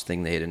fob watch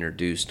thing they had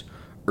introduced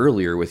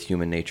earlier with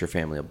Human Nature,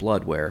 Family of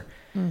Blood, where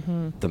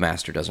the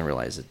Master doesn't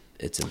realize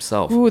it's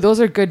himself. Ooh, those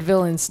are good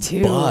villains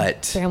too.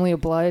 But Family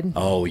of Blood.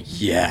 Oh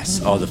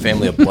yes. Oh, the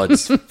Family of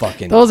Blood's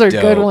fucking. Those are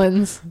dope. good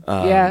ones.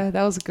 Yeah,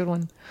 that was a good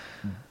one.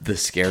 The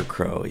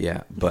Scarecrow,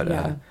 yeah,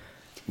 but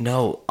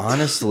no,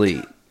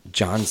 honestly,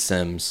 John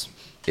Sims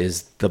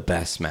is the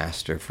best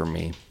Master for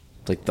me.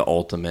 Like the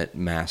ultimate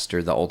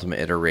Master, the ultimate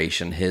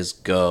iteration. His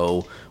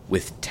go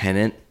with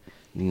Tennant,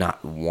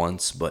 not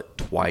once but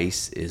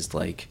twice, is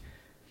like.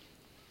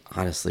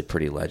 Honestly,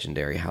 pretty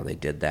legendary how they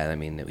did that. I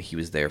mean, he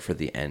was there for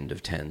the end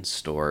of 10's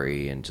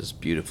story and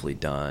just beautifully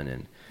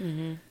done.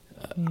 And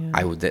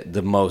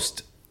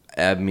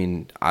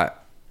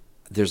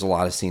there's a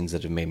lot of scenes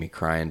that have made me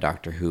cry in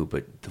Doctor Who,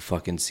 but the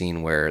fucking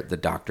scene where the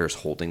Doctor's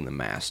holding the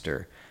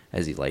Master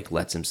as he like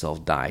lets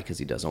himself die because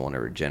he doesn't want to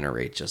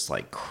regenerate, just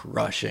like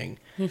crushing.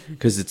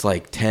 Because it's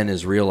like 10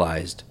 has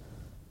realized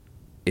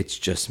it's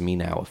just me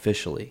now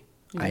officially.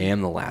 I am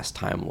the last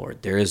Time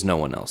Lord. There is no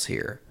one else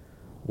here.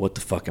 What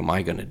the fuck am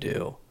I going to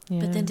do?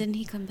 Yeah. But then didn't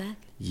he come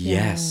back?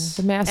 Yes.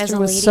 Yeah. The Master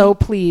was so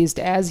pleased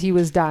as he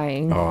was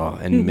dying. Oh,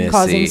 and Missy.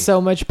 Causing so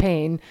much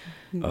pain.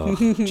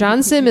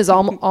 John Sim is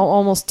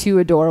almost too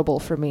adorable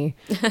for me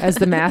as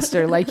the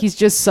Master. Like, he's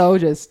just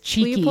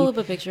cheeky. Will you pull up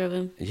a picture of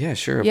him? Yeah,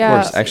 sure, of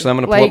course. Actually, I'm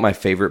going to pull up my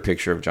favorite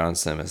picture of John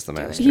Sim as the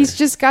Master. He's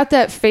just got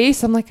that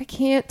face. I'm like, I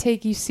can't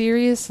take you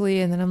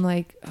seriously. And then I'm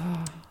like,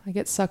 oh, I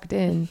get sucked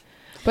in.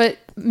 But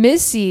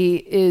Missy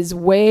is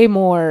way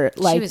more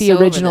like was the so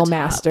over original the top.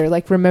 Master.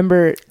 Like,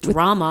 remember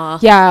Drama.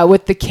 Yeah,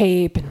 with the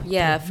cape.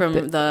 Yeah, from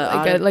the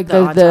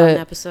the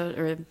episode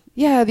or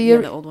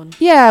the old one.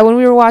 Yeah, when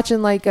we were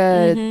watching like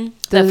the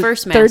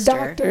first Third Master.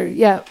 Doctor.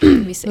 Yeah,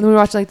 Let me see. when we were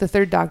watching like the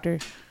Third Doctor.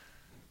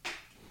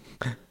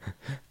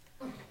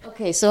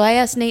 Okay, so I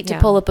asked Nate to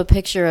Yeah. pull up a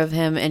picture of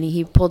him, and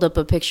he pulled up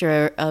a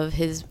picture of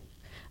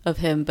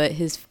him, but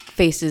his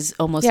face is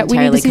almost Yeah, we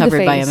need to entirely see the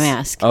covered by a face.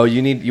 mask. Oh,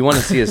 you want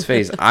to see his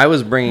face? I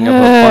was bringing up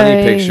a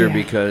funny picture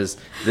because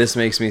this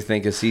makes me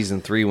think of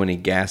season 3 when he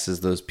gasses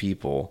those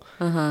people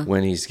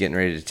when he's getting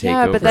ready to take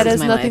Yeah, over. but that has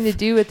my nothing life. to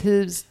do with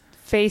his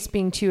face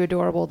being too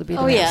adorable to be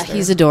the Oh yeah, Master.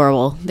 he's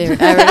adorable.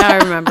 I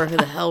remember who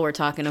the hell we're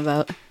talking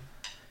about.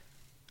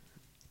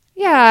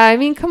 Yeah, I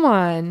mean, come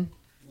on.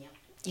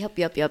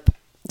 Yep.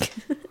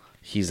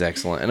 He's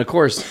excellent, and of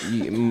course,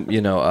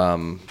 you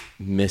know,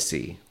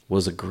 Missy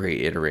was a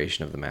great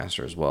iteration of the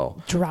Master as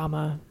well.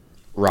 Drama.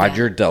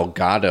 Roger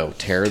Delgado,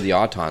 Terror of the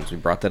Autons. We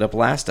brought that up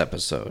last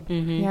episode.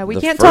 Yeah, we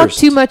The can't talk first-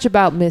 too much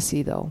about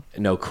Missy though.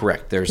 No,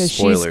 correct. There's Because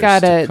spoilers. she's got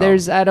to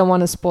come. I don't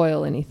want to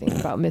spoil anything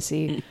about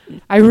Missy.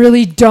 I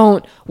really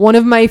don't. One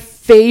of my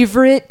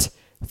favorite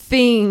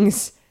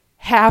things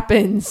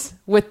happens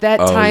with that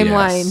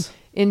timeline yes.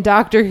 in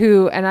Doctor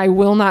Who, and I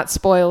will not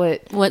spoil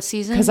it. What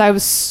season? Because I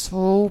was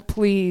so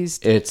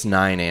pleased. It's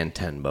 9 and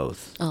 10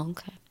 both. Oh,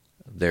 okay.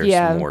 There's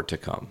Yeah. more to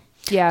come.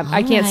 Yeah,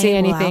 I can't say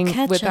Alright, well, I'll anything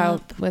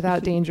catch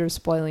without danger of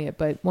spoiling it,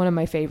 but one of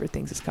my favorite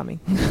things is coming.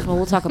 Well,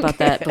 we'll talk about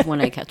that when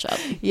I catch up.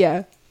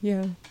 Yeah.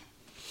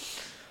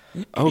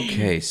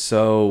 Okay,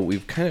 so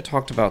we've kind of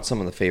talked about some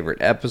of the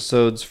favorite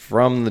episodes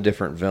from the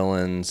different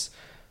villains.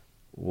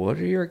 What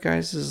are your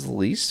guys'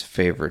 least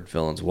favorite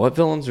villains? What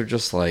villains are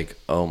just like,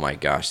 oh my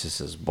gosh,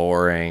 this is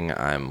boring,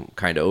 I'm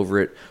kind of over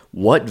it?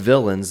 What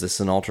villains, this is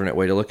an alternate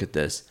way to look at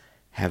this,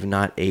 have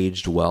not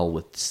aged well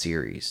with the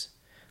series?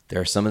 There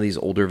are some of these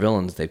older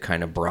villains they've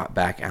kind of brought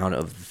back out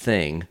of the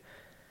thing.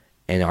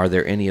 And are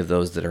there any of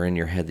those that are in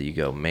your head that you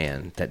go,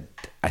 man, that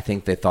I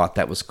think they thought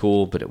that was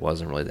cool, but it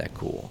wasn't really that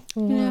cool?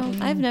 You know,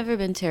 I've never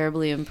been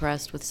terribly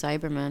impressed with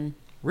Cybermen.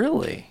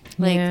 Really?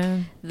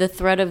 Like, the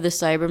threat of the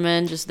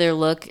Cybermen, just their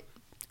look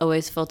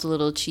always felt a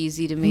little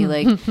cheesy to me,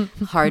 like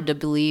hard to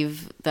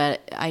believe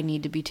that I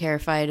need to be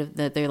terrified of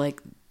that they're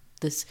like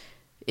this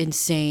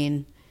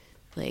insane,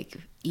 like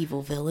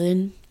evil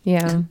villain.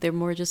 Yeah. They're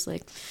more just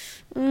like,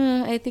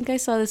 I think I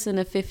saw this in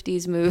a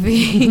 50s movie,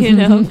 you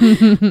know?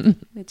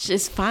 It's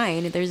just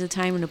fine. There's a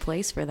time and a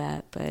place for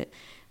that, but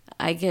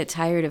I get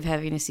tired of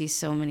having to see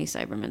so many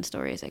Cybermen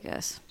stories, I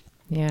guess.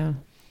 Yeah.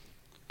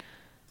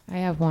 I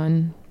have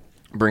one.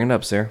 Bring it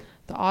up, Sarah.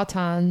 The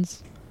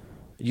Autons.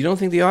 You don't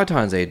think the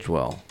Autons aged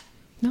well?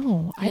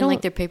 No, I don't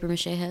like their paper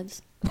mache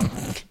heads.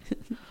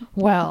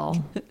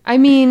 Well, I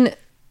mean,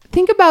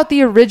 think about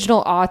the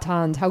original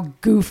Autons, how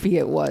goofy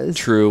it was.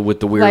 True, with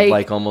the weird,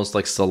 Like, almost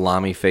like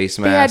salami face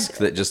had- mask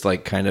that just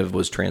like kind of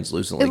was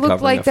translucently It looked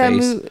covering like a that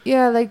face.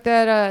 yeah, like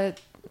that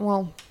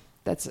well,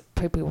 that's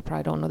people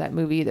probably don't know that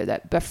movie either.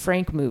 That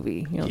Frank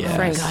movie, you know, Yes.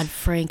 Frank. God,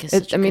 Frank is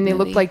such a I mean, good they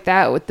looked movie. like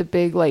that with the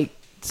big like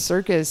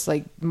circus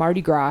like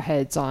Mardi Gras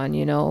heads on,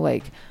 you know,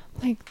 like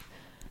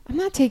I'm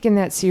not taking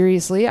that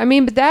seriously. I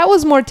mean, but that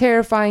was more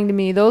terrifying to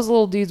me. Those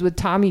little dudes with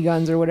Tommy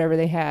guns or whatever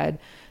they had,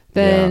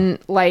 than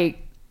like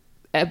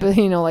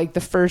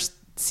the first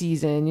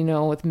season, you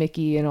know, with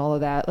Mickey and all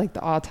of that, like the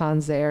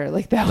Autons there,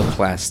 like that. The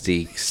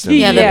plastiques.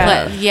 And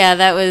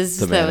that was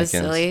the mannequins.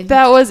 silly.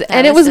 That was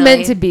and it was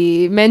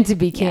silly. meant to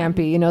be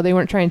campy. You know, they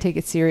weren't trying to take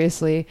it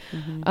seriously.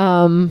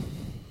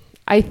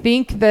 I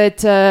think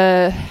that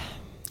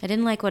I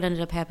didn't like what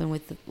ended up happening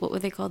with what were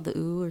they called, the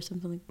Ooh or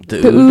something like The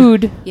the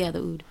Ood. Yeah, the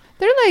Ood.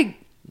 They're like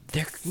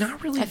They're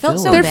not really I felt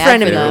so villains. bad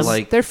for frenemies. them.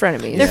 Like, They're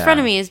frenemies. They're Yeah.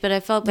 frenemies, but I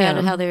felt bad Yeah.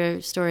 at how their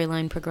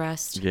storyline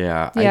progressed.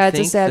 Yeah, Yeah, I it's a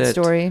think sad that-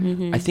 story.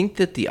 I think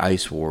that the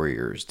Ice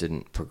Warriors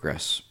didn't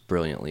progress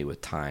brilliantly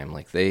with time.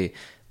 Like they,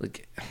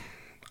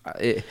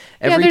 every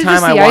they're time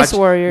just I the watched, Ice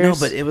Warriors.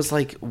 no, but it was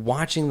like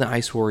watching the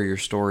Ice Warrior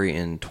story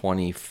in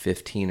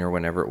 2015 or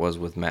whenever it was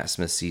with Matt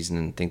Smith's season.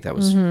 And I think that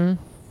was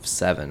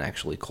 7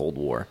 actually, Cold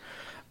War.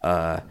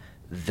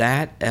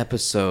 That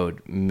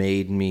episode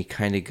made me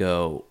kind of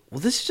go, well,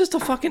 this is just a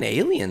fucking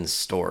aliens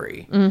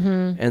story.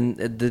 And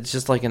it's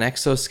just like an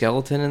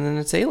exoskeleton and then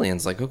it's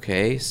aliens. Like,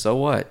 okay, so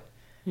what?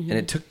 And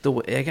it took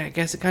I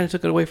guess it kind of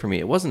took it away from me.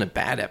 It wasn't a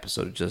bad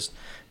episode. It just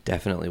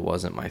definitely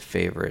wasn't my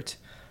favorite.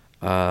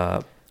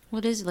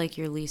 What is like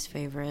your least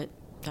favorite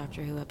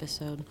Doctor Who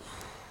episode?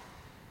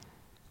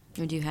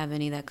 Or do you have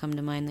any that come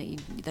to mind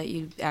that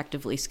you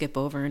actively skip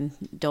over and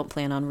don't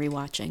plan on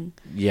rewatching?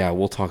 Yeah,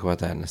 we'll talk about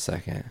that in a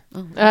second.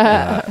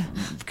 Oh.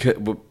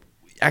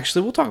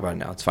 Actually, we'll talk about it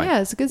now. It's fine. Yeah,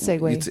 it's a good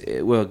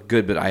segue. Well,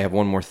 good, but I have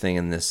one more thing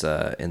in this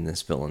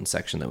villain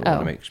section that we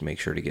want to make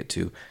sure to get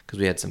to because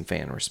we had some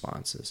fan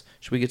responses.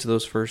 Should we get to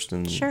those first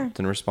and Sure.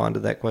 then respond to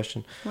that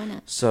question? Why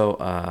not?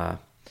 So,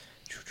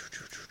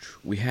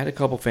 we had a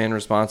couple fan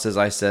responses.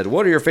 I said,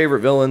 "What are your favorite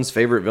villains?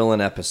 Favorite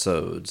villain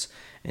episodes?"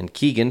 And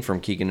Keegan from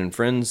Keegan and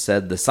Friends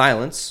said The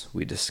Silence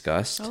we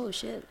discussed. Oh,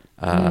 shit.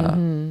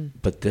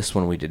 But this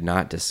one we did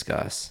not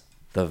discuss.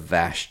 The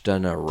Vashta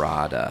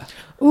Narada.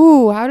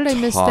 Ooh, how did I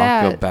miss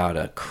that? Talk about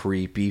a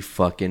creepy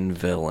fucking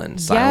villain.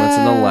 Silence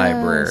in the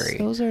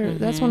Library.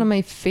 That's one of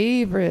my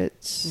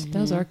favorites.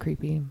 Those are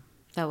creepy.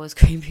 That was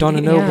creepy.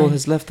 Donna Noble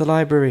has left the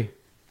library.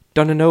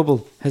 Donna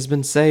Noble has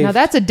been saved. Now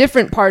that's a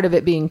different part of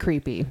it being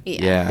creepy.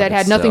 Yeah. That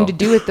had nothing to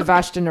do with the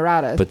Vashta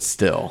Narada. But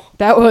still.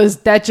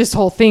 That just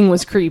whole thing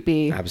was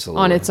creepy.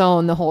 Absolutely. On its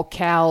own, the whole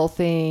Cal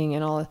thing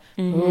and all.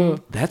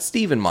 That's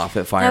Stephen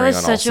Moffat firing That was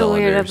on all such a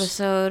weird cylinders.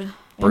 episode.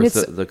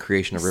 The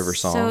creation of River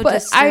Song. So But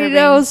disturbing. I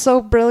know,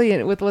 so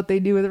brilliant with what they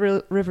do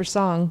with River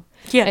Song.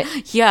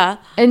 Yeah.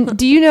 And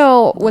do you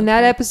know when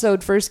that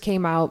episode first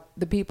came out,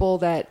 the people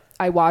that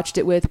I watched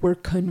it with were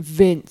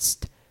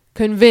convinced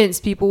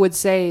people would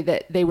say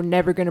that they were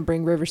never going to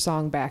bring River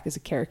Song back as a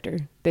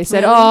character. They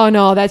said, Really? "Oh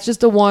no, that's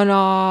just a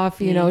one-off.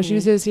 You know, she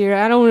was just here.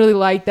 I don't really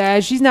like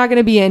that. She's not going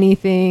to be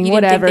anything. You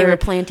whatever." didn't think they were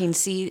planting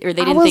seeds, or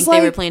they didn't think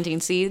they were planting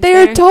seeds.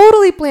 They're there?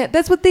 totally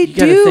That's what they You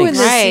gotta do think, in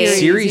this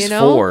series. You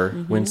know? 4,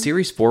 when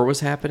Series 4 was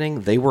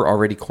happening, they were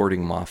already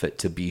courting Moffat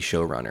to be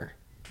showrunner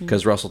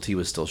because Russell T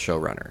was still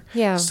showrunner.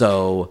 Yeah.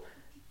 So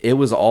it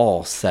was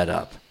all set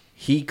up.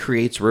 He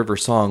creates River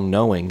Song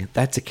knowing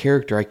that's a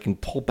character I can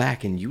pull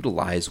back and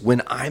utilize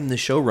when I'm the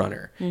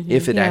showrunner,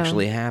 if it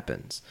actually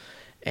happens.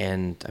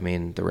 And, I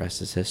mean, the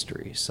rest is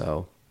history,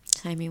 so...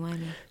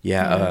 Timey-wimey.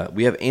 Yeah,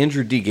 we have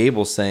Andrew D.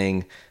 Gable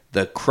saying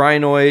the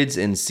Crinoids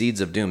in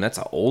Seeds of Doom. That's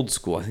an old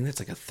school. I think that's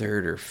like a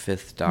 3rd or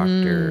 5th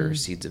Doctor.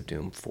 Seeds of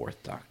Doom, 4th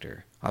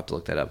Doctor. I'll have to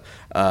look that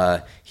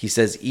up. He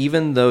says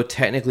even though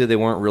technically they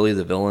weren't really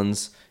the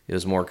villains, it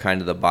was more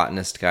kind of the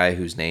botanist guy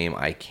whose name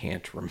I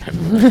can't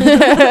remember.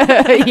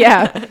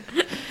 Yeah.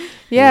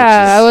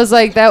 Yeah, I was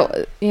like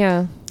that.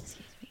 Yeah.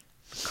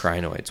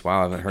 Crinoids. Wow,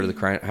 I haven't heard of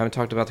the I haven't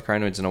talked about the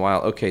crinoids in a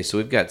while. Okay, so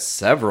we've got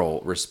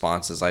several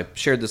responses. I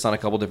shared this on a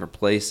couple different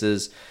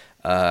places.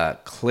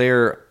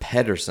 Claire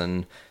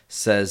Pedersen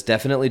says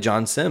definitely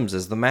John Sims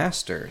as the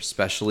master,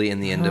 especially in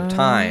the end of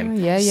time.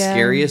 Yeah.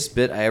 Scariest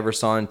bit I ever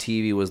saw on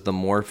TV was the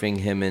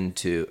morphing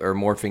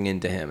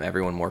into him.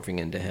 Everyone morphing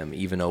into him,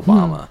 even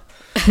Obama.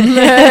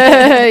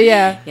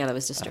 Yeah, that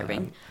was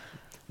disturbing.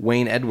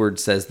 Wayne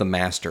Edwards says the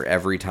master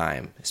every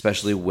time,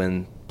 especially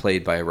when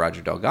played by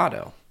Roger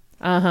Delgado.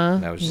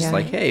 And I was just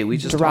like, hey, we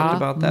just talked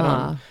about that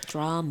on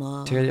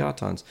Drama. Terry the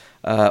Autons.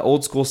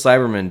 Old school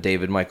Cyberman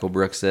David Michael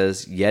Brooks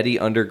says Yeti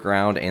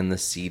Underground and the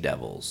Sea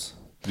Devils.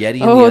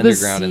 Yeti in the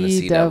Underground and the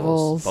Sea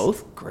Devils.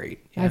 Both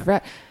great.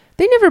 Yeah.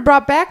 They never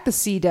brought back the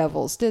Sea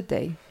Devils, did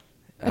they?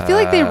 I feel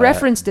like they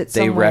referenced it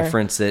somewhere. They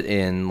reference it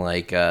in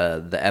like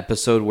the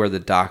episode where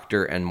the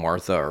Doctor and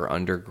Martha are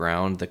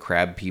underground, the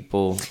crab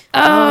people.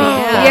 Oh,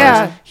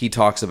 yeah. He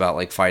talks about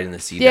like fighting the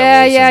sea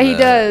devils. Yeah, he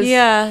does.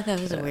 Yeah,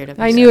 that was a weird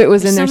episode. I knew it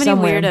was in there so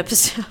somewhere. many weird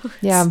episodes.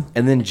 Yeah.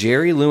 And then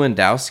Jerry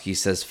Lewandowski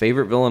says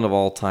favorite villain of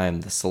all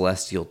time, the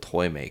Celestial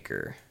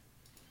Toymaker.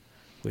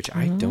 Which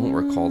I don't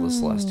recall the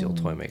Celestial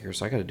Toymaker,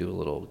 so I got to do a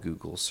little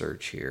Google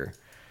search here.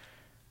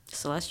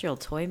 Celestial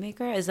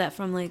Toymaker? Is that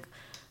from like...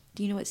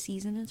 Do you know what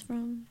season it's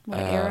from? What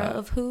era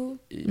of Who?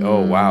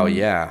 Oh, wow,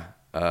 yeah.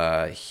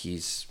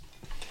 He's...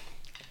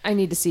 I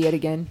need to see it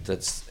again.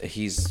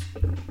 He's...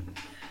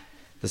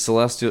 The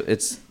Celestial...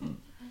 It's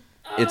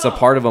a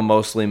part of a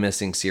mostly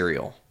missing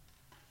serial.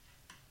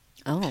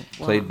 Oh, wow.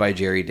 Played by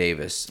Jerry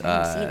Davis.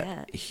 I didn't see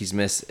that. He's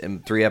missed...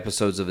 3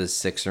 episodes of his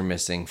 6 are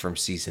missing from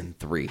season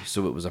 3.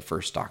 So it was a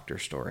first Doctor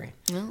story.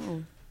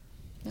 Oh,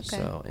 okay.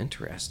 So,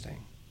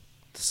 interesting.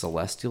 The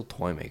Celestial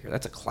Toymaker.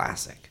 That's a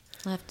classic.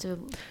 I'll have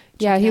to...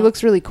 Yeah, he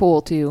looks really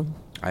cool too.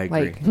 I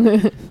agree.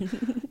 Like,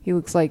 he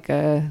looks like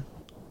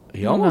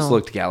he almost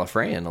looked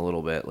Gallifreyan a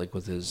little bit, like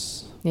with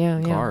his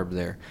garb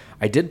there.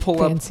 I did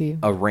pull up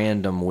a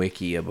random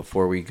wiki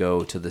before we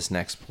go to this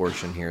next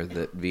portion here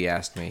that V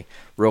asked me.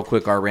 Real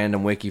quick, our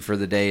random wiki for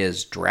the day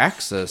is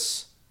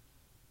Draxus.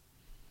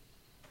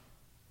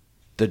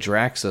 The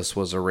Draxus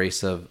was a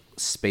race of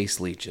space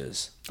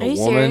leeches. Are you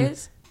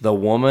serious? The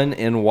woman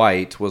in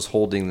white was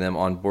holding them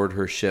on board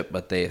her ship,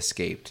 but they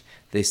escaped.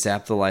 They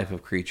sapped the life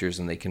of creatures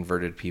and they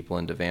converted people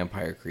into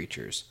vampire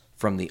creatures.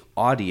 From the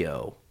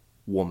audio,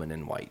 Woman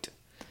in White,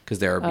 because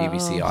there are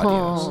BBC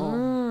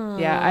audios.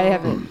 Yeah, I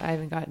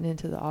haven't gotten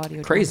into the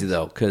audio. Crazy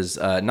though, because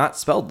not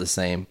spelled the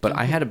same, but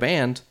I had a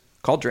band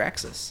called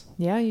Draxus.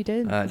 Yeah, you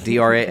did.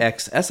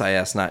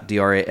 Draxsis, not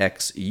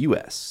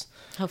Draxus.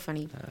 How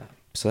funny.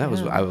 So that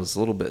was I was a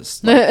little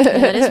bit. Yeah,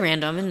 that is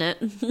random, isn't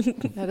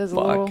it? That is a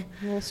little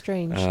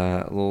strange.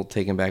 A little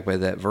taken back by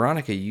that.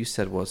 Veronica, you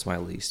said what's my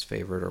least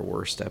favorite or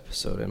worst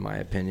episode? In my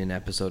opinion,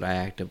 episode I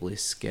actively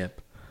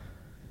skip.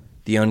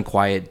 The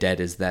Unquiet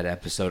Dead is that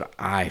episode.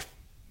 I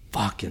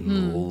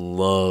fucking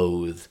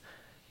loathe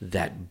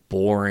that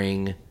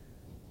boring,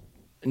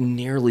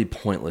 nearly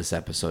pointless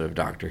episode of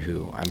Doctor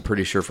Who. I'm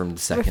pretty sure from the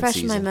second Refresh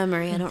season. my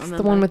memory. I don't remember.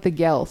 The one with the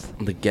Gelth.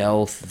 The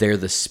Gelth, they're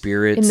the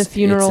spirits. In the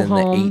funeral it's in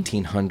home. the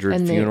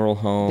 1800 funeral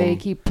home. They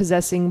keep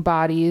possessing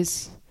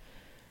bodies.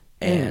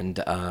 And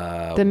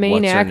the main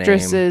what's her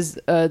actress name? is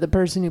the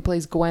person who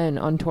plays Gwen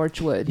on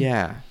Torchwood.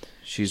 Yeah,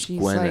 she's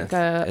like Gwyneth.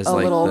 a as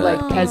little the like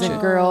peasant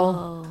ancient-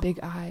 girl, big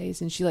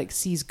eyes, and she like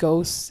sees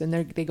ghosts, and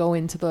they go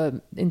into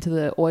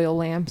the oil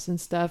lamps and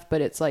stuff.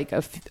 But it's like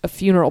a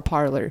funeral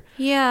parlor.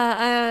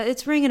 Yeah,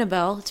 it's ringing a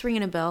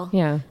bell.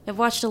 Yeah. I've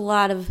watched a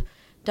lot of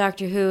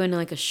Doctor Who in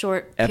like a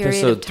short period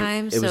Episode of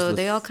time, it was so the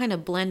they all kind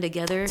of blend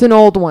together. It's an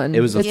old one. It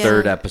was the Yeah.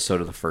 third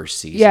episode of the first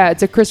season. Yeah,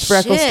 it's a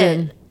Christopher Shit.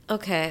 Eccleston.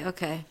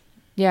 Okay.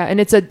 Yeah, and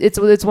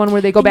it's one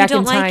where they go And you back in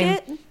don't like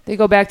time. it? They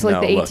go back to like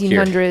No, the look,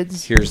 here.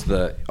 1800s. Here's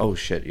the. Oh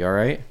shit! You all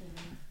right?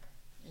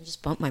 I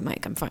just bumped my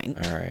mic. I'm fine.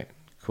 All right,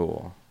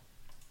 cool.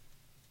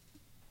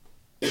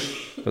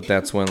 But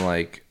that's when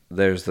like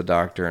there's the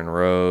Doctor and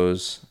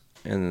Rose,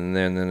 and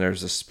then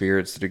there's the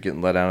spirits that are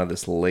getting let out of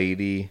this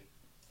lady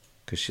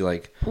because she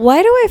like.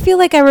 Why do I feel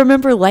like I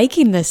remember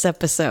liking this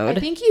episode? I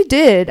think you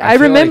did. I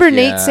feel remember like,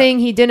 Nate yeah. saying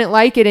he didn't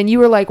like it, and you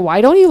were like,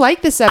 "Why don't you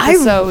like this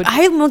episode?"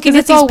 I'm looking 'Cause at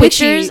it's these all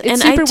witchy. pictures, It's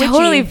and I super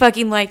totally witchy.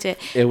 fucking liked it.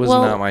 It was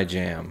Well, not my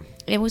jam.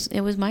 It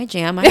was my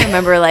jam. I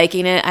remember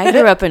liking it. I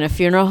grew up in a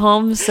funeral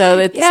home, so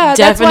it's Yeah,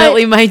 that's why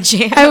definitely my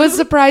jam. I was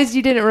surprised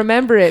you didn't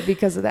remember it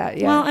because of that.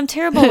 Yeah. Well, I'm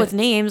terrible with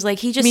names. Like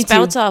he just Me too.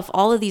 spouts off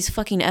all of these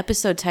fucking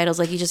episode titles.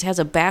 Like he just has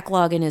a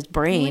backlog in his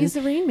brain. He's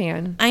the Rain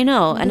Man. I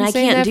know, I've and been I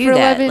saying can't that do for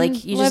that. 11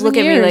 Like you just 11 look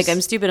at me years. like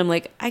I'm stupid. I'm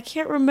like I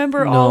can't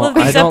remember No, all of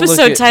I these don't look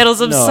episode at-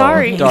 titles. I'm no,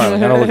 sorry.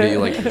 darling. I don't look at you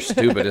like you're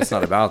stupid. It's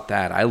not about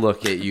that. I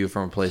look at you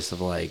from a place of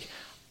like,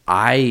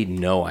 I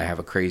know I have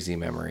a crazy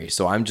memory,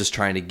 so I'm just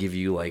trying to give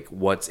you like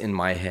what's in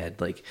my head,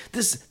 like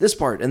this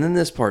part and then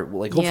this part.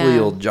 Like hopefully Yeah.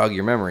 you'll jog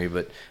your memory,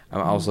 but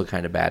I'm also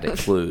kind of bad at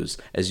clues,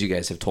 as you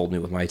guys have told me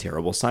with my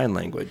terrible sign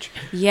language.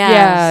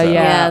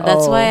 Yeah.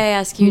 That's Oh. why I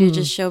ask you to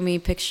just show me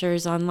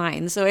pictures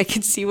online so I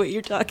can see what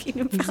you're talking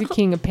about. He's the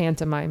king of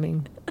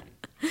pantomiming.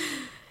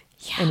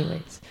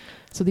 Anyways,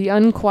 so the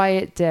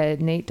Unquiet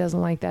Dead. Nate doesn't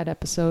like that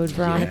episode.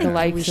 Veronica We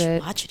likes should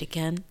it. watch it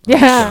again. Yeah,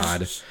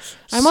 God.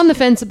 I'm on the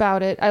fence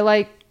about it. I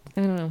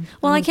don't know.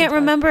 Well, I can't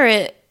remember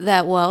it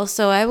that well,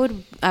 so I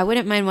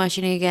wouldn't mind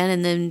watching it again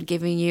and then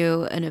giving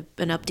you an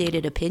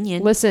updated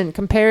opinion. Listen,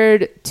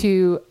 compared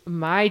to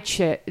my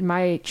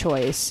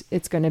choice,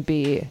 it's going to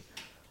be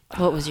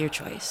What was your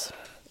choice?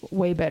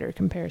 way better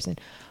comparison.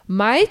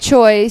 My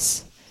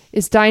choice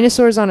is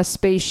Dinosaurs on a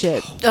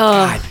Spaceship. Oh,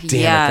 God damn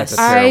it, that's a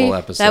terrible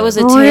episode. That was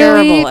a really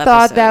terrible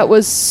thought episode. that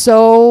was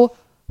so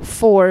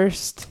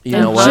forced. You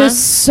and know what?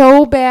 just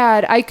so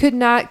bad. I could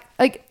not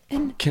like.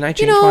 And, Can I you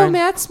change know, mine?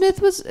 Matt Smith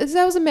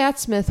that was a Matt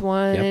Smith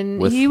one, Yep, and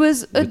with- he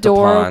was with the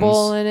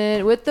adorable ponds. in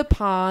it with the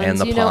ponds And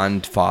the you know.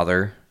 pond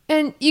father.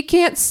 And you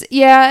can't say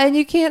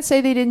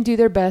they didn't do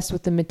their best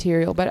with the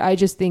material, but I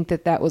just think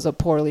that was a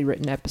poorly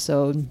written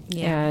episode.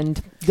 Yeah.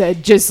 And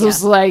that just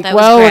was like, that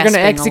was well, we're going to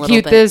grasping a little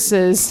execute bit. this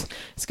as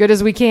good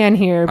as we can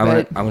here. I'm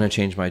But gonna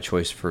change my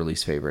choice for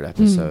least favorite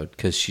episode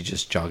because she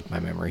just jogged my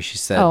memory. She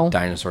said Oh.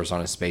 dinosaurs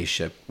on a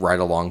spaceship. Right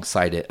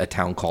alongside it, a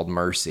town called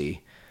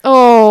Mercy.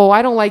 oh,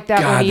 I don't like that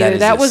God, one that either. is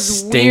That a was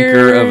stinker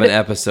weird, of an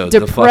episode.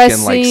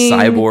 depressing. The fucking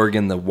like cyborg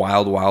in the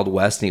wild, wild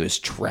west, and he was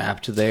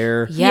trapped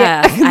there.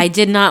 Yeah, I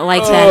did not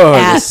like that Oh, it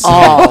at was so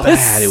all.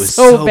 bad. It was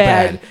So so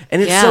bad. bad. And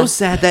it's Yeah. so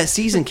sad that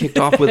season kicked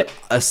off with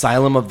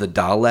Asylum of the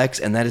Daleks,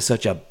 and that is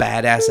such a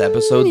badass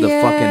episode. The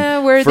Yeah,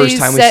 fucking where first they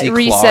time we set- see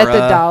reset the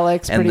Clara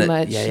Daleks and pretty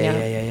much, Yeah,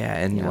 yeah.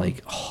 and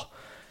like, oh,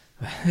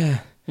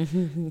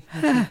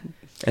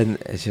 and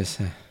it's just.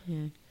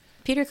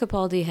 Peter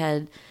Capaldi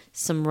had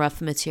some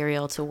rough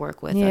material to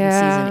work with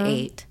Yeah. on season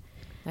 8.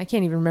 I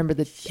can't even remember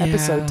the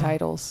episode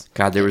titles.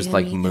 God, there was Yeah,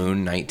 like me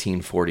Moon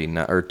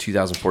 1949 or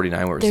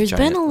 2049 where it was There's a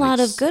been giant, a lot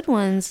like, of good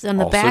ones on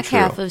the also back true.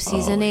 half of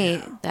season Oh,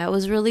 8. That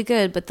was really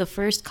good, but the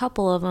first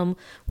couple of them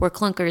were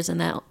clunkers,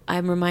 and that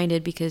I'm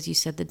reminded because you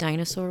said the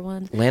dinosaur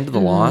one. Land of the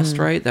Lost,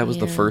 right? That was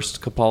the Yeah.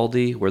 first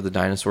Capaldi where the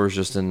dinosaurs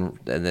just in,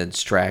 and then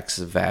Strax,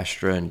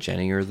 Vastra, and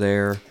Jenny are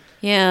there.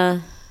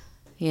 Yeah.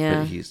 Yeah.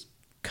 But he's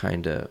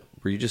kind of.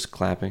 Were you just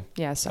clapping?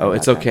 Yeah, sorry Oh,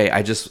 it's about that.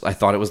 okay. I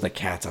thought it was the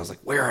cats. I was like,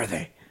 where are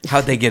they?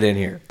 How'd they get in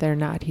here? They're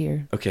not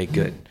here. Okay,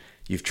 good.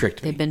 You've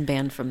tricked me. They've been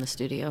banned from the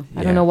studio.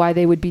 I don't know why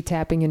they would be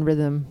tapping in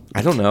rhythm.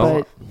 I don't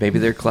know. But Maybe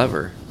they're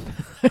clever.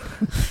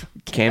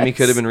 Cammy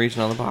could have been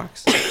reaching on the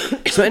box.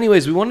 So,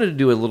 anyways, we wanted to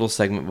do a little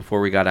segment before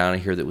we got out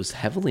of here that was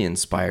heavily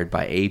inspired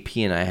by AP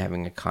and I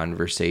having a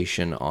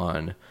conversation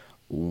on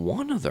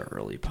one of the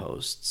early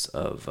posts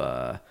of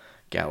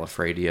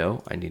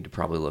Gallifredio. I need to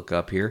probably look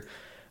up here.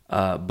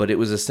 But it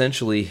was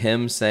essentially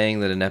him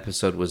saying that an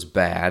episode was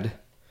bad,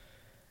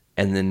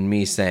 and then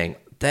me saying,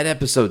 that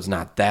episode's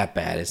not that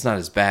bad. It's not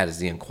as bad as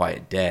The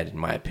Unquiet Dead, in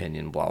my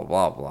opinion, blah,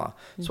 blah, blah.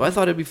 So I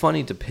thought it'd be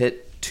funny to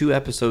pit two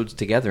episodes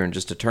together and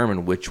just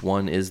determine which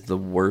one is the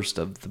worst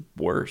of the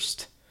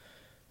worst.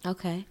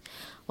 Okay.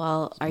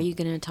 Well, are you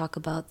going to talk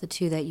about the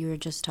two that you were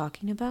just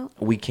talking about?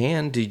 We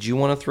can. Did you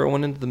want to throw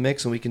one into the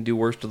mix and we can do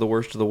worst of the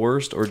worst of the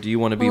worst? Or do you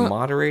want to be Well,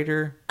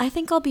 moderator? I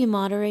think I'll be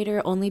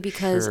moderator only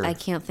because Sure. I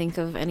can't think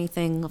of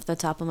anything off the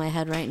top of my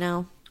head right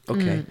now.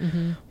 Okay.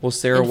 Well,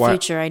 Sarah, In why...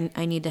 future,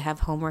 I need to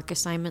have homework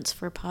assignments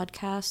for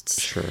podcasts.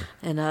 Sure.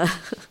 And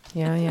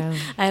Yeah.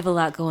 I have a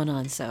lot going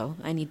on, so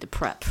I need to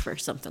prep for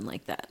something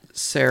like that.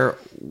 Sarah,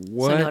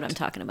 So I know what I'm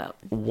talking about.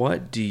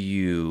 What do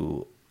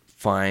you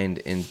find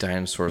in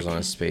Dinosaurs on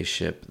a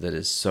Spaceship that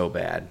is so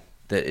bad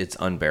that it's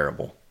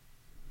unbearable?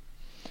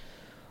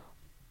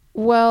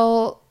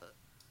 Well,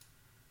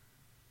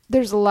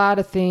 there's a lot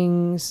of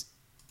things,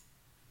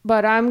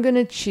 but I'm going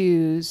to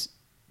choose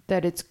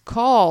that it's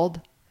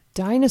called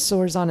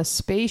Dinosaurs on a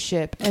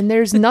Spaceship, and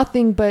there's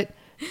nothing but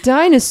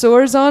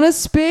dinosaurs on a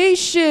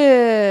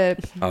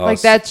spaceship.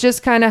 Like, that's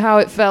just kind of how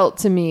it felt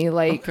to me.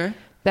 Like,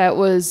 it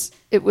was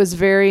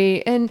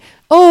very, and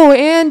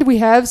we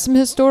have some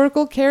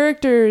historical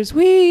characters.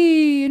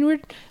 And we're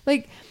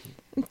like,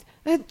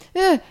 and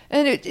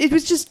it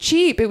was just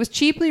cheap. It was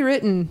cheaply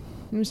written.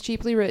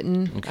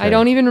 Okay. I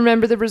don't even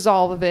remember the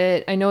resolve of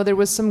it. I know there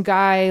was some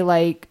guy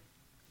like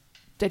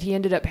that he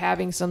ended up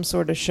having some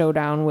sort of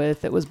showdown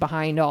with that was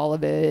behind all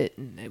of it,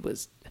 and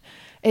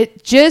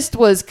it just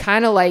was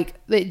kind of like,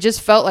 it just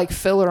felt like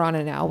filler on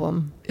an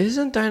album.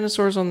 Isn't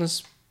Dinosaurs on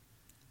this?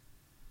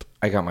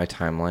 I got my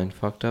timeline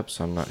fucked up,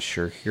 so I'm not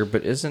sure here,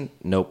 but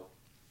nope,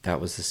 that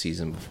was the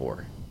season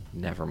before.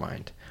 Never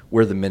mind.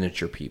 We're the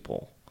miniature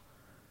people.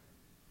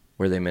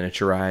 Where they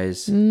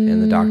miniaturize,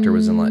 and the Doctor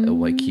was in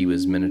like he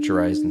was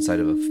miniaturized inside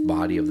of a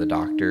body of the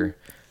Doctor.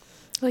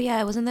 Oh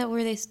yeah, wasn't that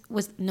where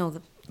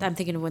I'm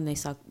thinking of when they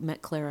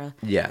met Clara.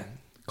 Yeah,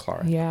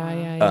 Clara.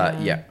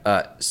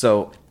 Yeah.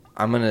 So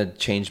I'm gonna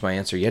change my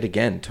answer yet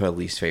again to a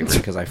least favorite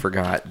because I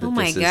forgot that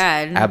this is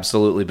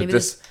absolutely. But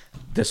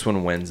this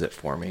one wins it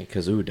for me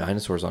because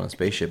Dinosaurs on a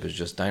Spaceship is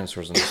just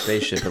Dinosaurs on a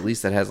Spaceship. At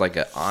least that has like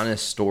an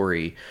honest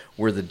story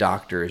where the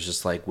Doctor is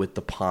just like with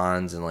the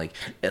pawns, and like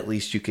at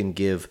least you can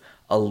give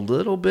a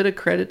little bit of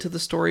credit to the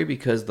story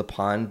because the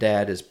pawn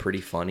dad is pretty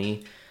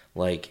funny.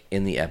 Like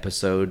in the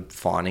episode,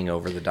 fawning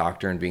over the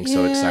Doctor and being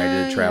so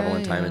excited to travel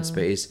in time and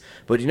space.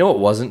 But you know what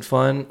wasn't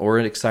fun or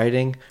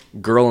exciting?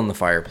 Girl in the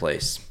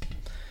Fireplace.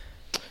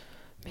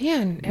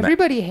 Man,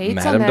 everybody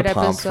hates on that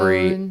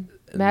episode.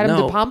 Madame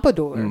de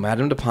Pompadour.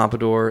 Madame de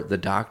Pompadour, the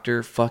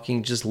Doctor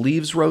fucking just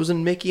leaves Rose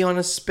and Mickey on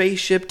a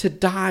spaceship to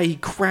die. He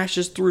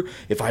crashes through.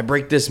 If I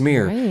break this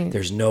mirror,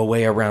 there's no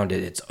way around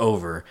it. It's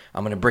over.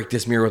 I'm going to break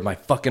this mirror with my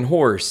fucking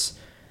horse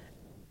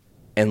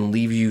and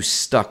leave you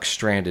stuck,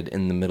 stranded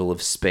in the middle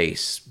of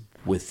space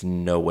with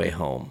no way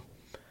home.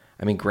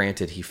 I mean,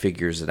 granted, he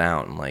figures it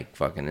out and like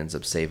fucking ends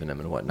up saving him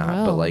and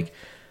whatnot, but like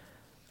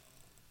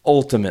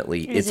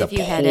ultimately, it's a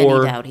poor. Had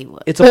any doubt he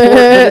would. It's a poor,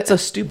 but it's a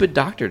stupid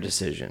Doctor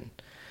decision.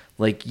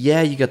 Like,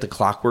 yeah, you got the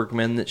Clockwork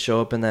Men that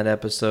show up in that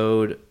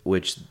episode,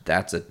 which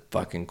that's a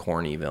fucking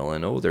corny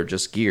villain. Oh, they're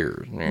just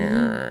gears.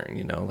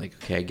 You know, like,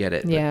 okay, I get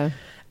it. Yeah. But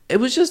it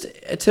was just,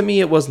 to me,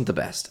 it wasn't the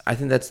best. I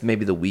think that's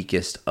maybe the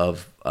weakest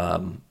of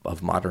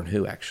Modern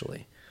Who,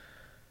 actually.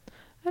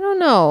 I don't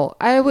know.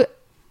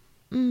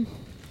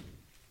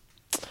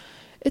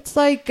 It's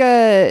like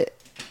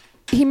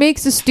he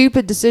makes a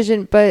stupid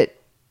decision, but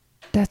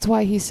that's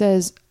why he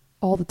says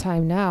all the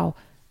time now,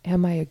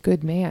 am I a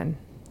good man?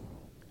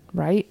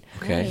 Right?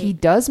 Okay. He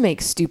does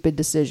make stupid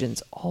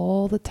decisions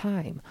all the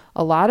time.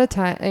 A lot of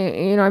time,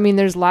 you know, I mean,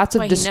 there's lots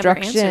of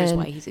destruction. He never answers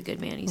why he's a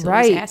good man. He's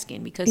always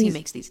asking because he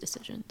makes these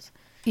decisions.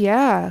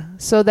 Yeah.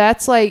 So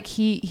that's like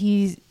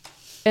he's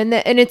and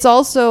it's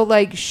also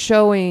like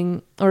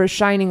showing or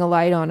shining a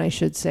light on, I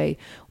should say,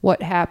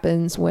 what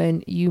happens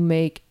when you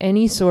make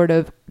any sort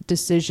of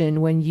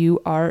decision when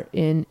you are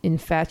in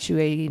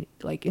infatuation,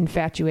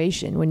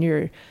 when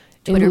you're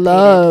in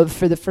love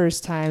for the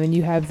first time and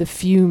you have the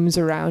fumes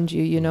around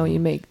you, you know, you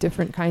make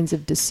different kinds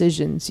of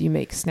decisions, you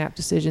make snap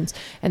decisions.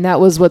 And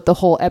that was what the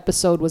whole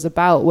episode was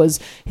about,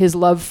 was his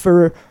love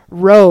for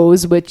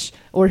Rose,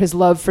 or his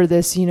love for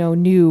this, you know,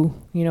 new,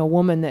 you know,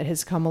 woman that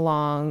has come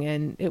along.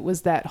 And it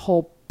was that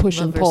whole push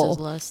love and pull.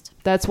 versus lust.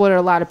 That's what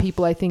a lot of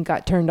people, I think,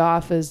 got turned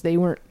off, as they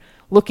weren't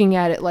looking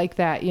at it like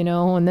that, you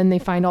know, and then they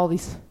find all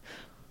these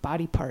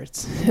body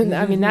parts.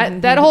 I mean,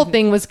 that whole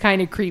thing was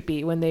kind of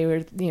creepy when they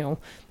were, you know,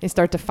 they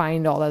start to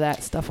find all of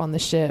that stuff on the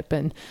ship.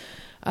 And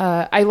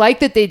I like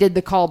that they did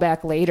the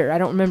callback later. I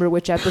don't remember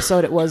which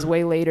episode it was,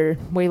 way later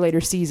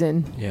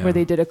season, where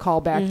they did a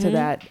callback to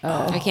that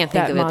I can't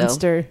think that of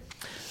monster, it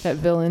though. That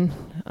villain.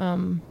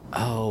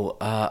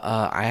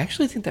 I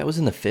actually think that was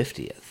in the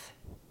 50th.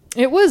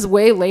 It was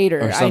way later.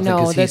 Or something, I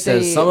know that he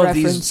says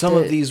some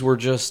of these were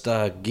just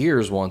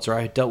gears once, or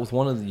I dealt with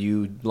one of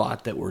you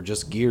lot that were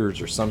just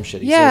gears or some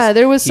shit. He says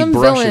there was some he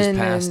brushes villain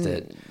past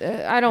it.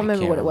 I don't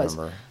remember what it was.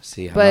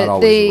 See, I'm but not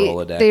always a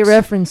Rolodex. they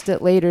referenced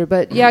it later.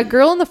 But yeah,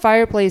 Girl in the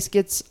Fireplace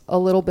gets a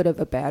little bit of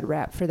a bad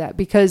rap for that,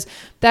 because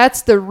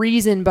that's the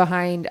reason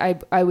behind,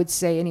 I would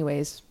say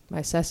anyways, my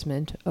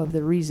assessment of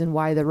the reason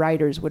why the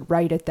writers would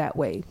write it that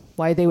way,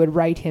 why they would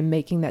write him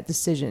making that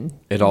decision.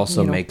 It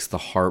also makes the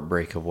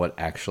heartbreak of what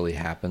actually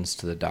happens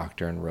to the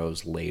Doctor and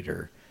Rose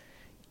later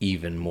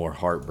even more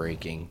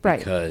heartbreaking,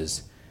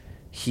 because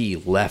he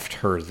left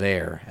her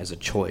there as a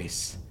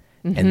choice,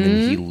 and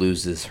then he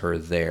loses her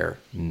there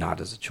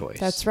not as a choice.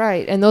 That's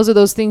right. And those are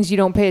those things you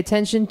don't pay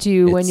attention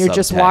to when you're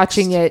just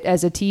watching it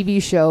as a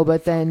TV show,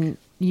 but then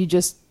you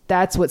just,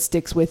 that's what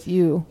sticks with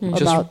you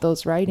about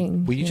those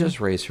writings. Will you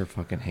just raise her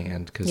fucking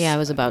hand? Cause Yeah, I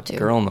was about to.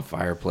 Girl in the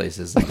Fireplace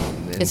is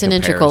It's an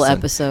integral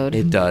episode.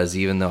 It does,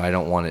 even though I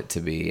don't want it to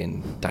be.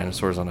 And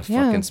Dinosaurs on a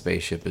fucking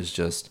Spaceship is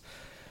just...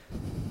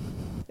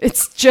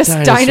 It's just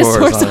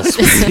dinosaurs on a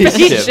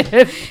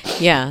spaceship.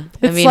 Yeah.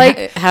 It's I mean,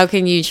 like, how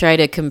can you try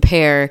to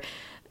compare,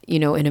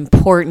 an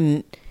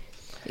important,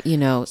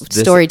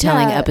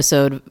 storytelling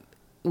episode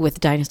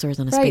with dinosaurs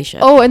on a spaceship?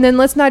 Oh, and then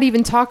let's not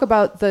even talk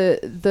about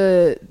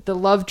the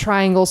love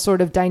triangle sort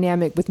of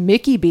dynamic with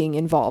Mickey being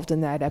involved in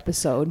that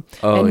episode.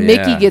 Oh, and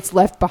Mickey gets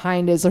left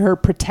behind as her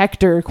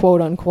protector, quote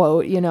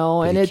unquote,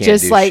 and it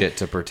just like shit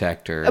to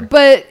protect her.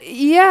 But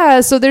yeah,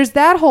 so there's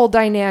that whole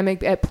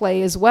dynamic at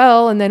play as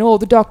well. And then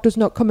the doctor's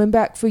not coming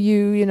back for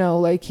you,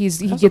 like he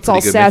gets all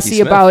sassy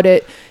about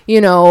it,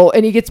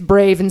 and he gets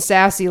brave and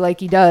sassy like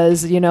he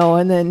does,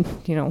 and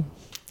then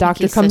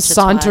Doctor comes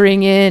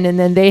sauntering in, and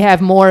then they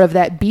have more of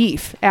that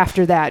beef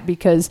after that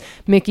because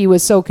Mickey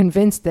was so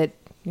convinced that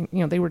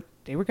they were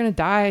going to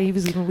die. He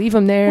was going to leave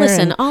him there.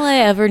 Listen, all I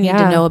ever need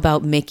to know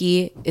about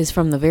Mickey is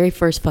from the very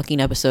first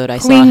fucking episode I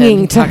saw him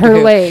clinging to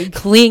her leg,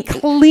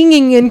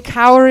 clinging and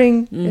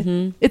cowering.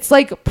 Mm-hmm. It's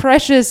like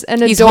precious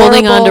and he's adorable.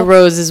 holding on to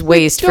Rose's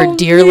waist for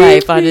dear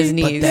life on his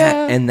knees.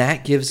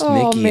 That gives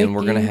Mickey, and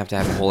we're gonna have to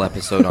have a whole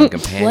episode on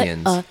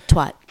companions. What a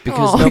twat.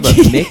 Because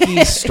but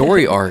Mickey's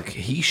story arc,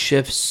 he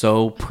shifts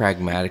so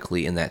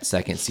pragmatically in that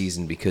second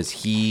season because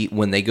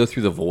when they go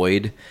through the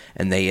void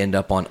and they end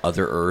up on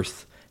Other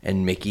Earth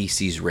and Mickey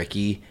sees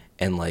Ricky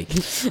and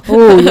his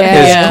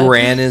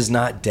gran is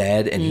not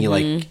dead and he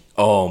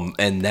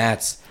and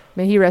that's...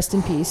 May he rest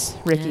in peace,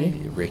 Ricky.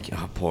 Ricky,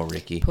 poor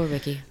Ricky. Poor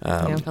Ricky.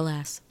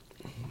 Alas.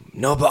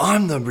 No, but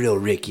I'm the real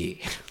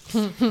Ricky.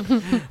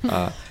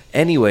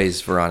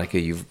 Anyways, Veronica,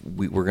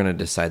 we're going to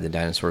decide that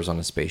Dinosaurs on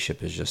a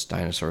Spaceship is just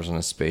Dinosaurs on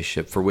a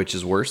Spaceship for which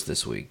is worse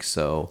this week.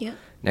 So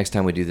next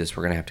time we do this,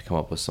 we're going to have to come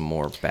up with some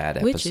more bad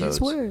episodes.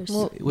 Which is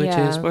worse? Which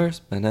is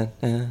worse?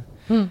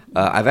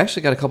 I've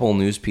actually got a couple of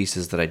news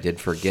pieces that I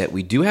did forget.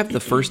 We do have the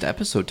first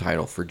episode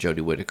title for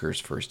Jodie Whittaker's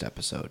first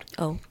episode.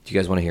 Oh. Do you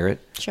guys want to hear it?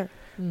 Sure.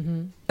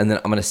 Mm-hmm. And then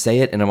I'm going to say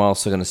it, and I'm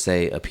also going to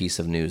say a piece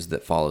of news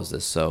that follows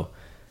this. So,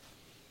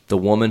 The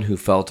Woman Who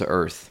Fell to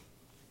Earth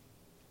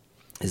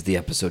is the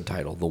episode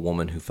title, The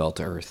Woman Who Fell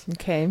to Earth.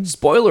 Okay.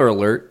 Spoiler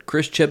alert,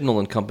 Chris Chibnall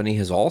and company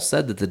has all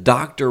said that the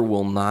Doctor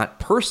will not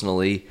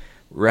personally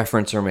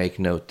reference or make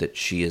note that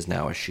she is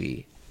now a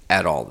she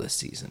at all this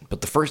season.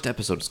 But the first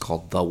episode is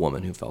called The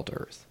Woman Who Fell to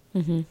Earth.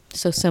 Mm-hmm.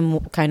 So some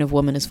kind of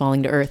woman is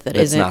falling to Earth that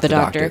That's isn't not the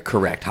Doctor.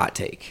 Correct, hot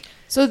take.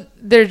 So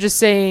they're just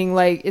saying,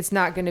 it's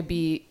not going to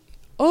be,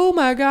 oh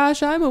my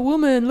gosh, I'm a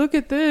woman, look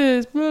at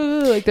this.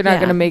 Like, they're not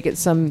going to make it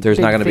some There's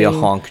big not going to be a thing.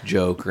 honk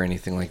joke or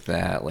anything like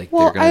that.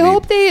 I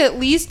hope they at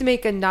least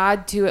make a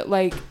nod to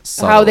it,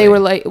 how they were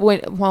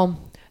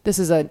this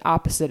is an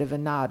opposite of a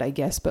nod, I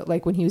guess, but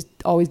when he was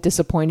always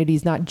disappointed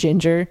he's not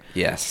ginger.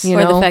 Yes.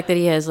 Or the fact that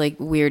he has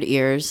weird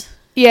ears.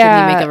 Yeah.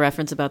 Didn't he make a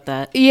reference about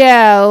that?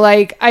 Yeah,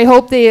 I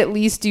hope they at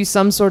least do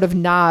some sort of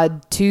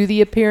nod to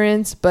the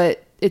appearance,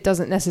 but it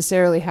doesn't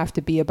necessarily have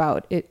to be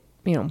about it,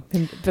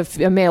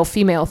 a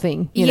male-female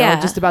thing, you know,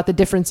 just about the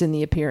difference in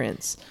the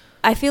appearance.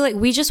 I feel like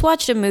we just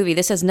watched a movie.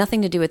 This has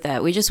nothing to do with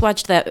that. We just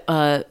watched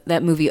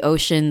that movie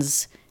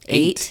Ocean's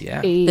 8.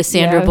 Yeah. The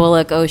Sandra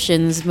Bullock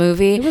Oceans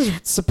movie. It was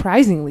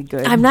surprisingly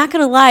good. I'm not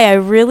going to lie. I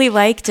really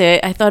liked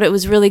it. I thought it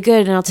was really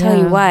good, and I'll tell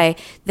you why.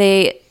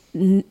 They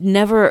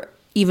never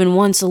even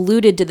once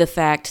alluded to the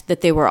fact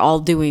that they were all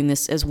doing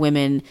this as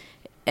women,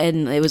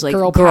 and it was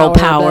girl power.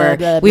 Blah,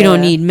 blah, we blah.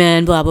 don't need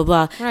men, blah blah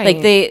blah.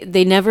 Right.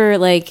 They never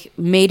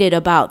made it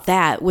about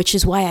that, which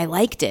is why I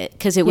liked it,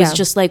 because it was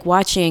just like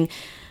watching,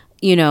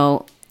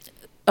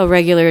 a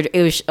regular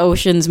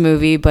Oceans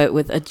movie, but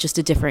with just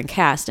a different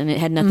cast, and it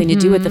had nothing to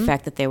do with the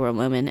fact that they were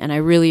women. And I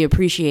really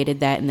appreciated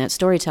that in that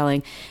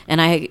storytelling.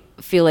 And I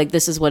feel like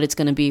this is what it's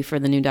going to be for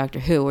the new Doctor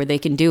Who, where they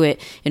can do it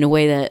in a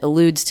way that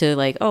alludes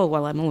to oh,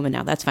 well, I'm a woman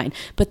now, that's fine.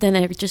 But then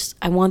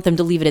I want them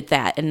to leave it at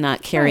that and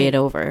not carry it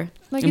over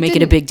and make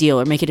it a big deal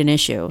or make it an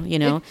issue.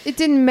 It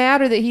didn't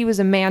matter that he was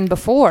a man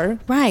before,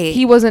 right?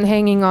 He wasn't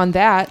hanging on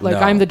that. No.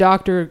 I'm the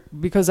Doctor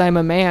because I'm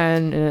a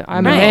man.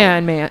 I'm No.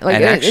 a man.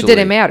 It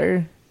didn't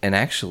matter. And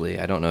actually,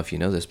 I don't know if you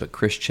know this, but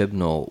Chris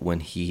Chibnall,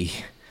 when he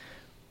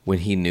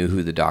knew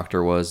who the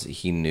Doctor was,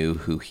 he knew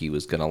who he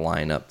was going to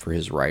line up for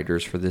his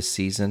writers for this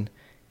season.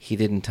 He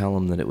didn't tell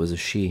them that it was a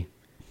she.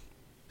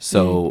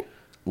 So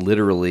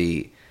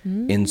literally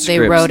in scripts, they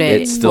wrote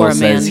it still for a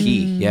says man. he.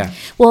 Yeah.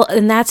 Well,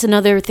 and that's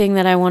another thing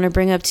that I want to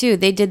bring up too.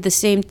 They did the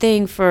same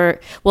thing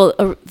for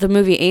the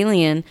movie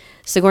Alien.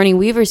 Sigourney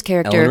Weaver's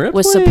character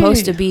was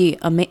supposed to be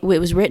it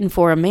was written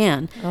for a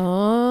man.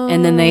 Oh.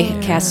 And then they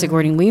cast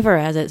Sigourney Weaver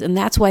as it, and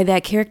that's why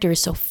that character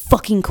is so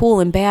fucking cool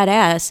and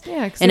badass.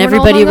 Yeah, and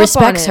everybody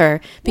respects her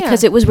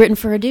because it was written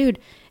for a dude.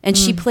 And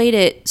she played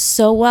it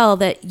so well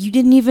that you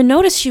didn't even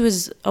notice she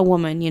was a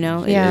woman,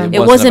 Yeah.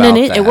 It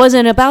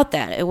wasn't about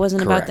that. It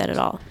wasn't about that at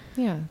all.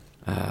 Yeah.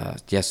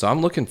 So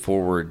I'm looking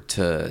forward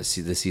to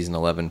see the season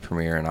 11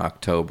 premiere in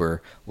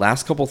October.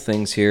 Last couple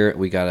things here.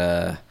 We got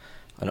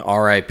an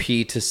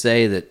RIP to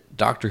say that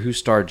Doctor Who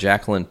star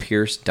Jacqueline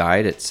Pierce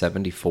died at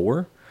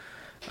 74.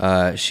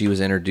 She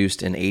was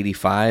introduced in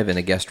 85 in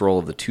a guest role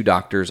of the two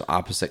doctors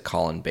opposite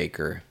Colin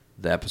Baker.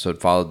 The episode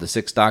followed the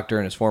Sixth Doctor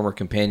and his former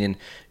companion,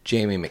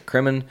 Jamie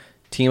McCrimmon,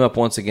 team up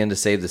once again to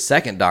save the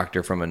Second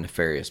Doctor from a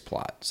nefarious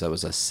plot. So it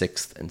was a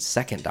Sixth and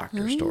Second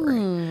Doctor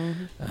story.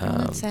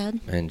 That's sad.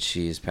 And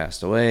she's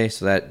passed away,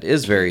 so that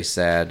is very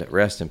sad.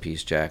 Rest in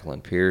peace,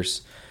 Jacqueline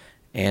Pierce.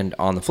 And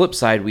on the flip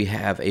side, we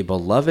have a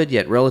beloved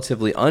yet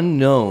relatively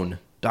unknown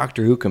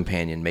Doctor Who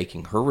companion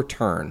making her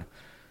return.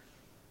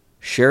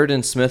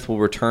 Sheridan Smith will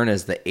return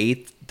as the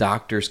Eighth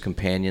Doctor's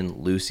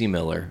companion, Lucy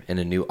Miller, in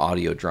a new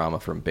audio drama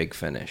from Big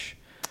Finish.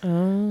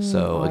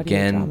 So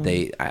again,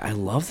 I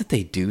love that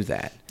they do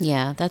that.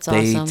 Yeah, that's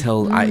they awesome.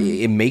 tell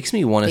it makes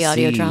me want to see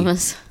audio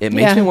dramas. It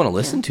makes me want to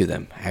listen to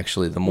them.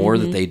 Actually, the more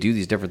that they do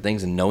these different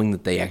things, and knowing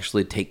that they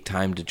actually take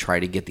time to try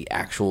to get the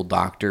actual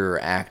Doctor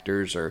or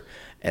actors or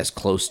as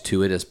close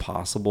to it as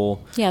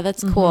possible. Yeah,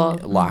 that's cool.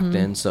 Locked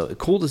in. So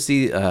cool to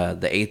see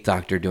the Eighth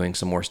Doctor doing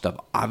some more stuff.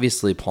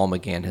 Obviously, Paul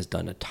McGann has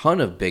done a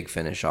ton of Big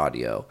Finish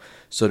audio.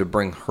 So to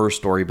bring her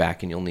story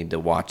back, and you'll need to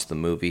watch the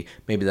movie.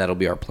 Maybe that'll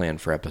be our plan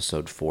for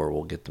episode 4.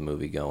 We'll get the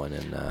movie going.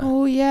 And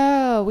oh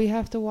yeah, we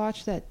have to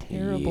watch that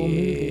terrible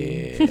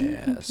movie.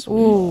 Yes.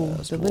 Ooh,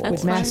 The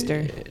Liquid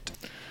Master.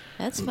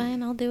 That's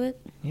fine. I'll do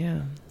it.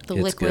 Yeah. The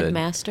It's Liquid good.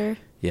 Master.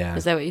 Yeah.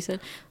 Is that what you said?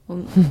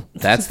 Well,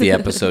 That's the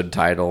episode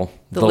title.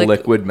 The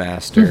Liquid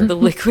Master. The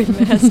Liquid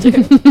Master.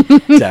 Definitely.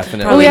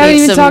 Probably we haven't need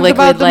even some talked liquid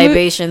about the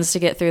libations to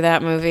get through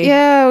that movie.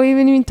 Yeah, we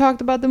haven't even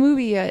talked about the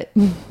movie yet.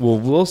 Well,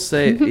 we'll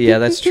say, yeah,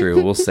 that's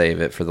true. We'll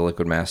save it for the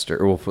Liquid Master,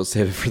 or we'll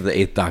save it for the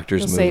Eighth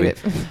Doctor's We'll movie.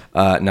 save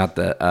it. Not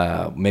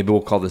the. Maybe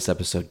we'll call this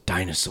episode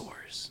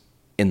 "Dinosaurs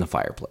in the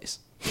Fireplace."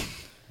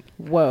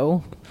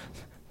 Whoa.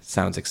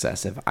 Sounds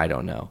excessive. I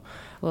don't know.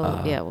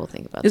 Well, yeah, we'll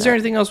think about that. Is there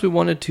anything else we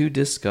wanted to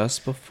discuss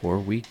before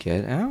we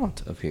get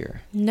out of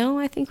here? No,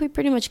 I think we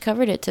pretty much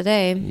covered it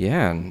today.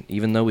 Yeah, and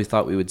even though we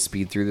thought we would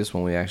speed through this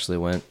one, we actually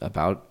went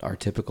about our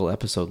typical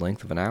episode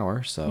length of an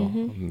hour. So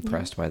I'm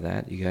impressed by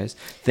that, you guys.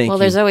 Thank you. Well,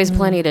 there's always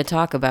plenty to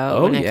talk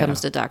about when it yeah.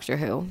 comes to Doctor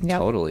Who. Yep.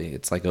 Totally.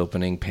 It's like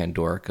opening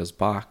Pandora's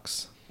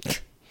box.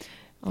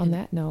 On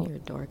that note, You're a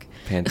dork.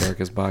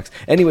 Pandora's box.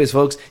 Anyways,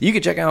 folks, you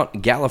can check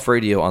out Gallif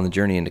Radio on the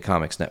Journey into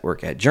Comics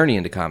network at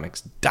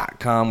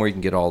journeyintocomics.com, where you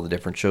can get all the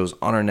different shows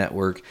on our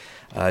network.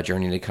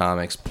 Journey into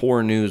Comics,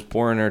 Poor News,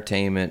 Poor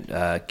Entertainment,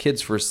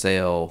 Kids for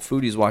Sale,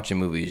 Foodies Watching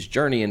Movies,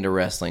 Journey into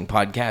Wrestling,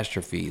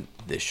 Podcastrophe,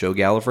 This Show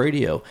Gallif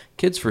Radio,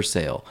 Kids for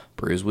Sale,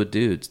 Brews with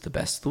Dudes, The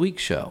Best of the Week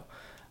Show,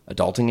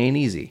 Adulting Ain't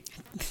Easy.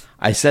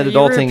 I said Are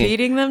adulting. you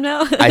repeating them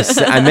now?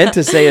 I meant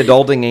to say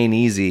adulting ain't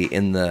easy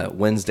in the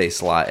Wednesday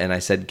slot, and I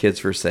said Kids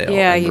for Sale.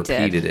 Yeah, and you did.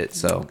 repeated it.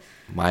 So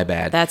my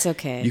bad. That's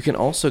okay. You can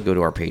also go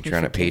to our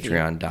Patreon at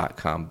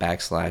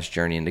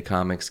patreon.com/Journey into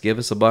Comics. Give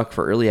us $1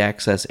 for early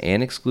access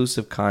and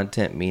exclusive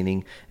content,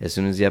 meaning as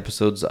soon as the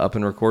episode's up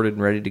and recorded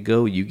and ready to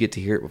go, you get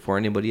to hear it before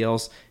anybody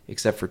else,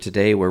 except for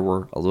today where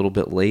we're a little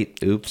bit late.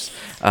 Oops.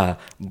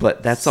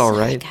 But that's all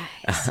right.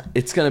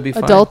 It's going to be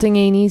fun. adulting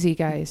ain't easy,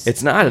 guys.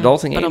 It's not.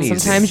 Adulting ain't easy.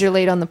 Sometimes you're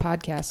late on the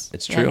podcast.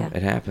 It's true. Yeah.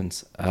 It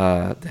happens.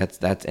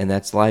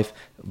 That's life.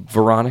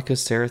 Veronica,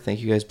 Sarah, thank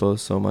you guys both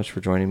so much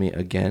for joining me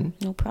again.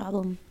 No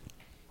problem.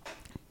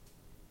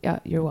 Yeah,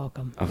 you're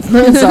welcome.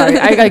 Sorry,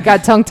 I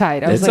got tongue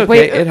tied. I was like, okay.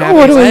 wait, It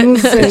what do I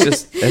happens. say?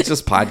 It's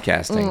just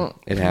podcasting.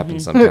 It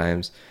happens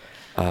sometimes.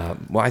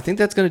 Well, I think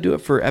that's going to do it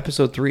for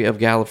episode 3 of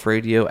Gallif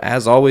Radio.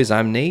 As always,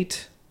 I'm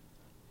Nate.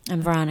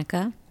 I'm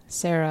Veronica.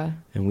 Sarah.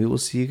 And we will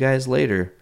see you guys later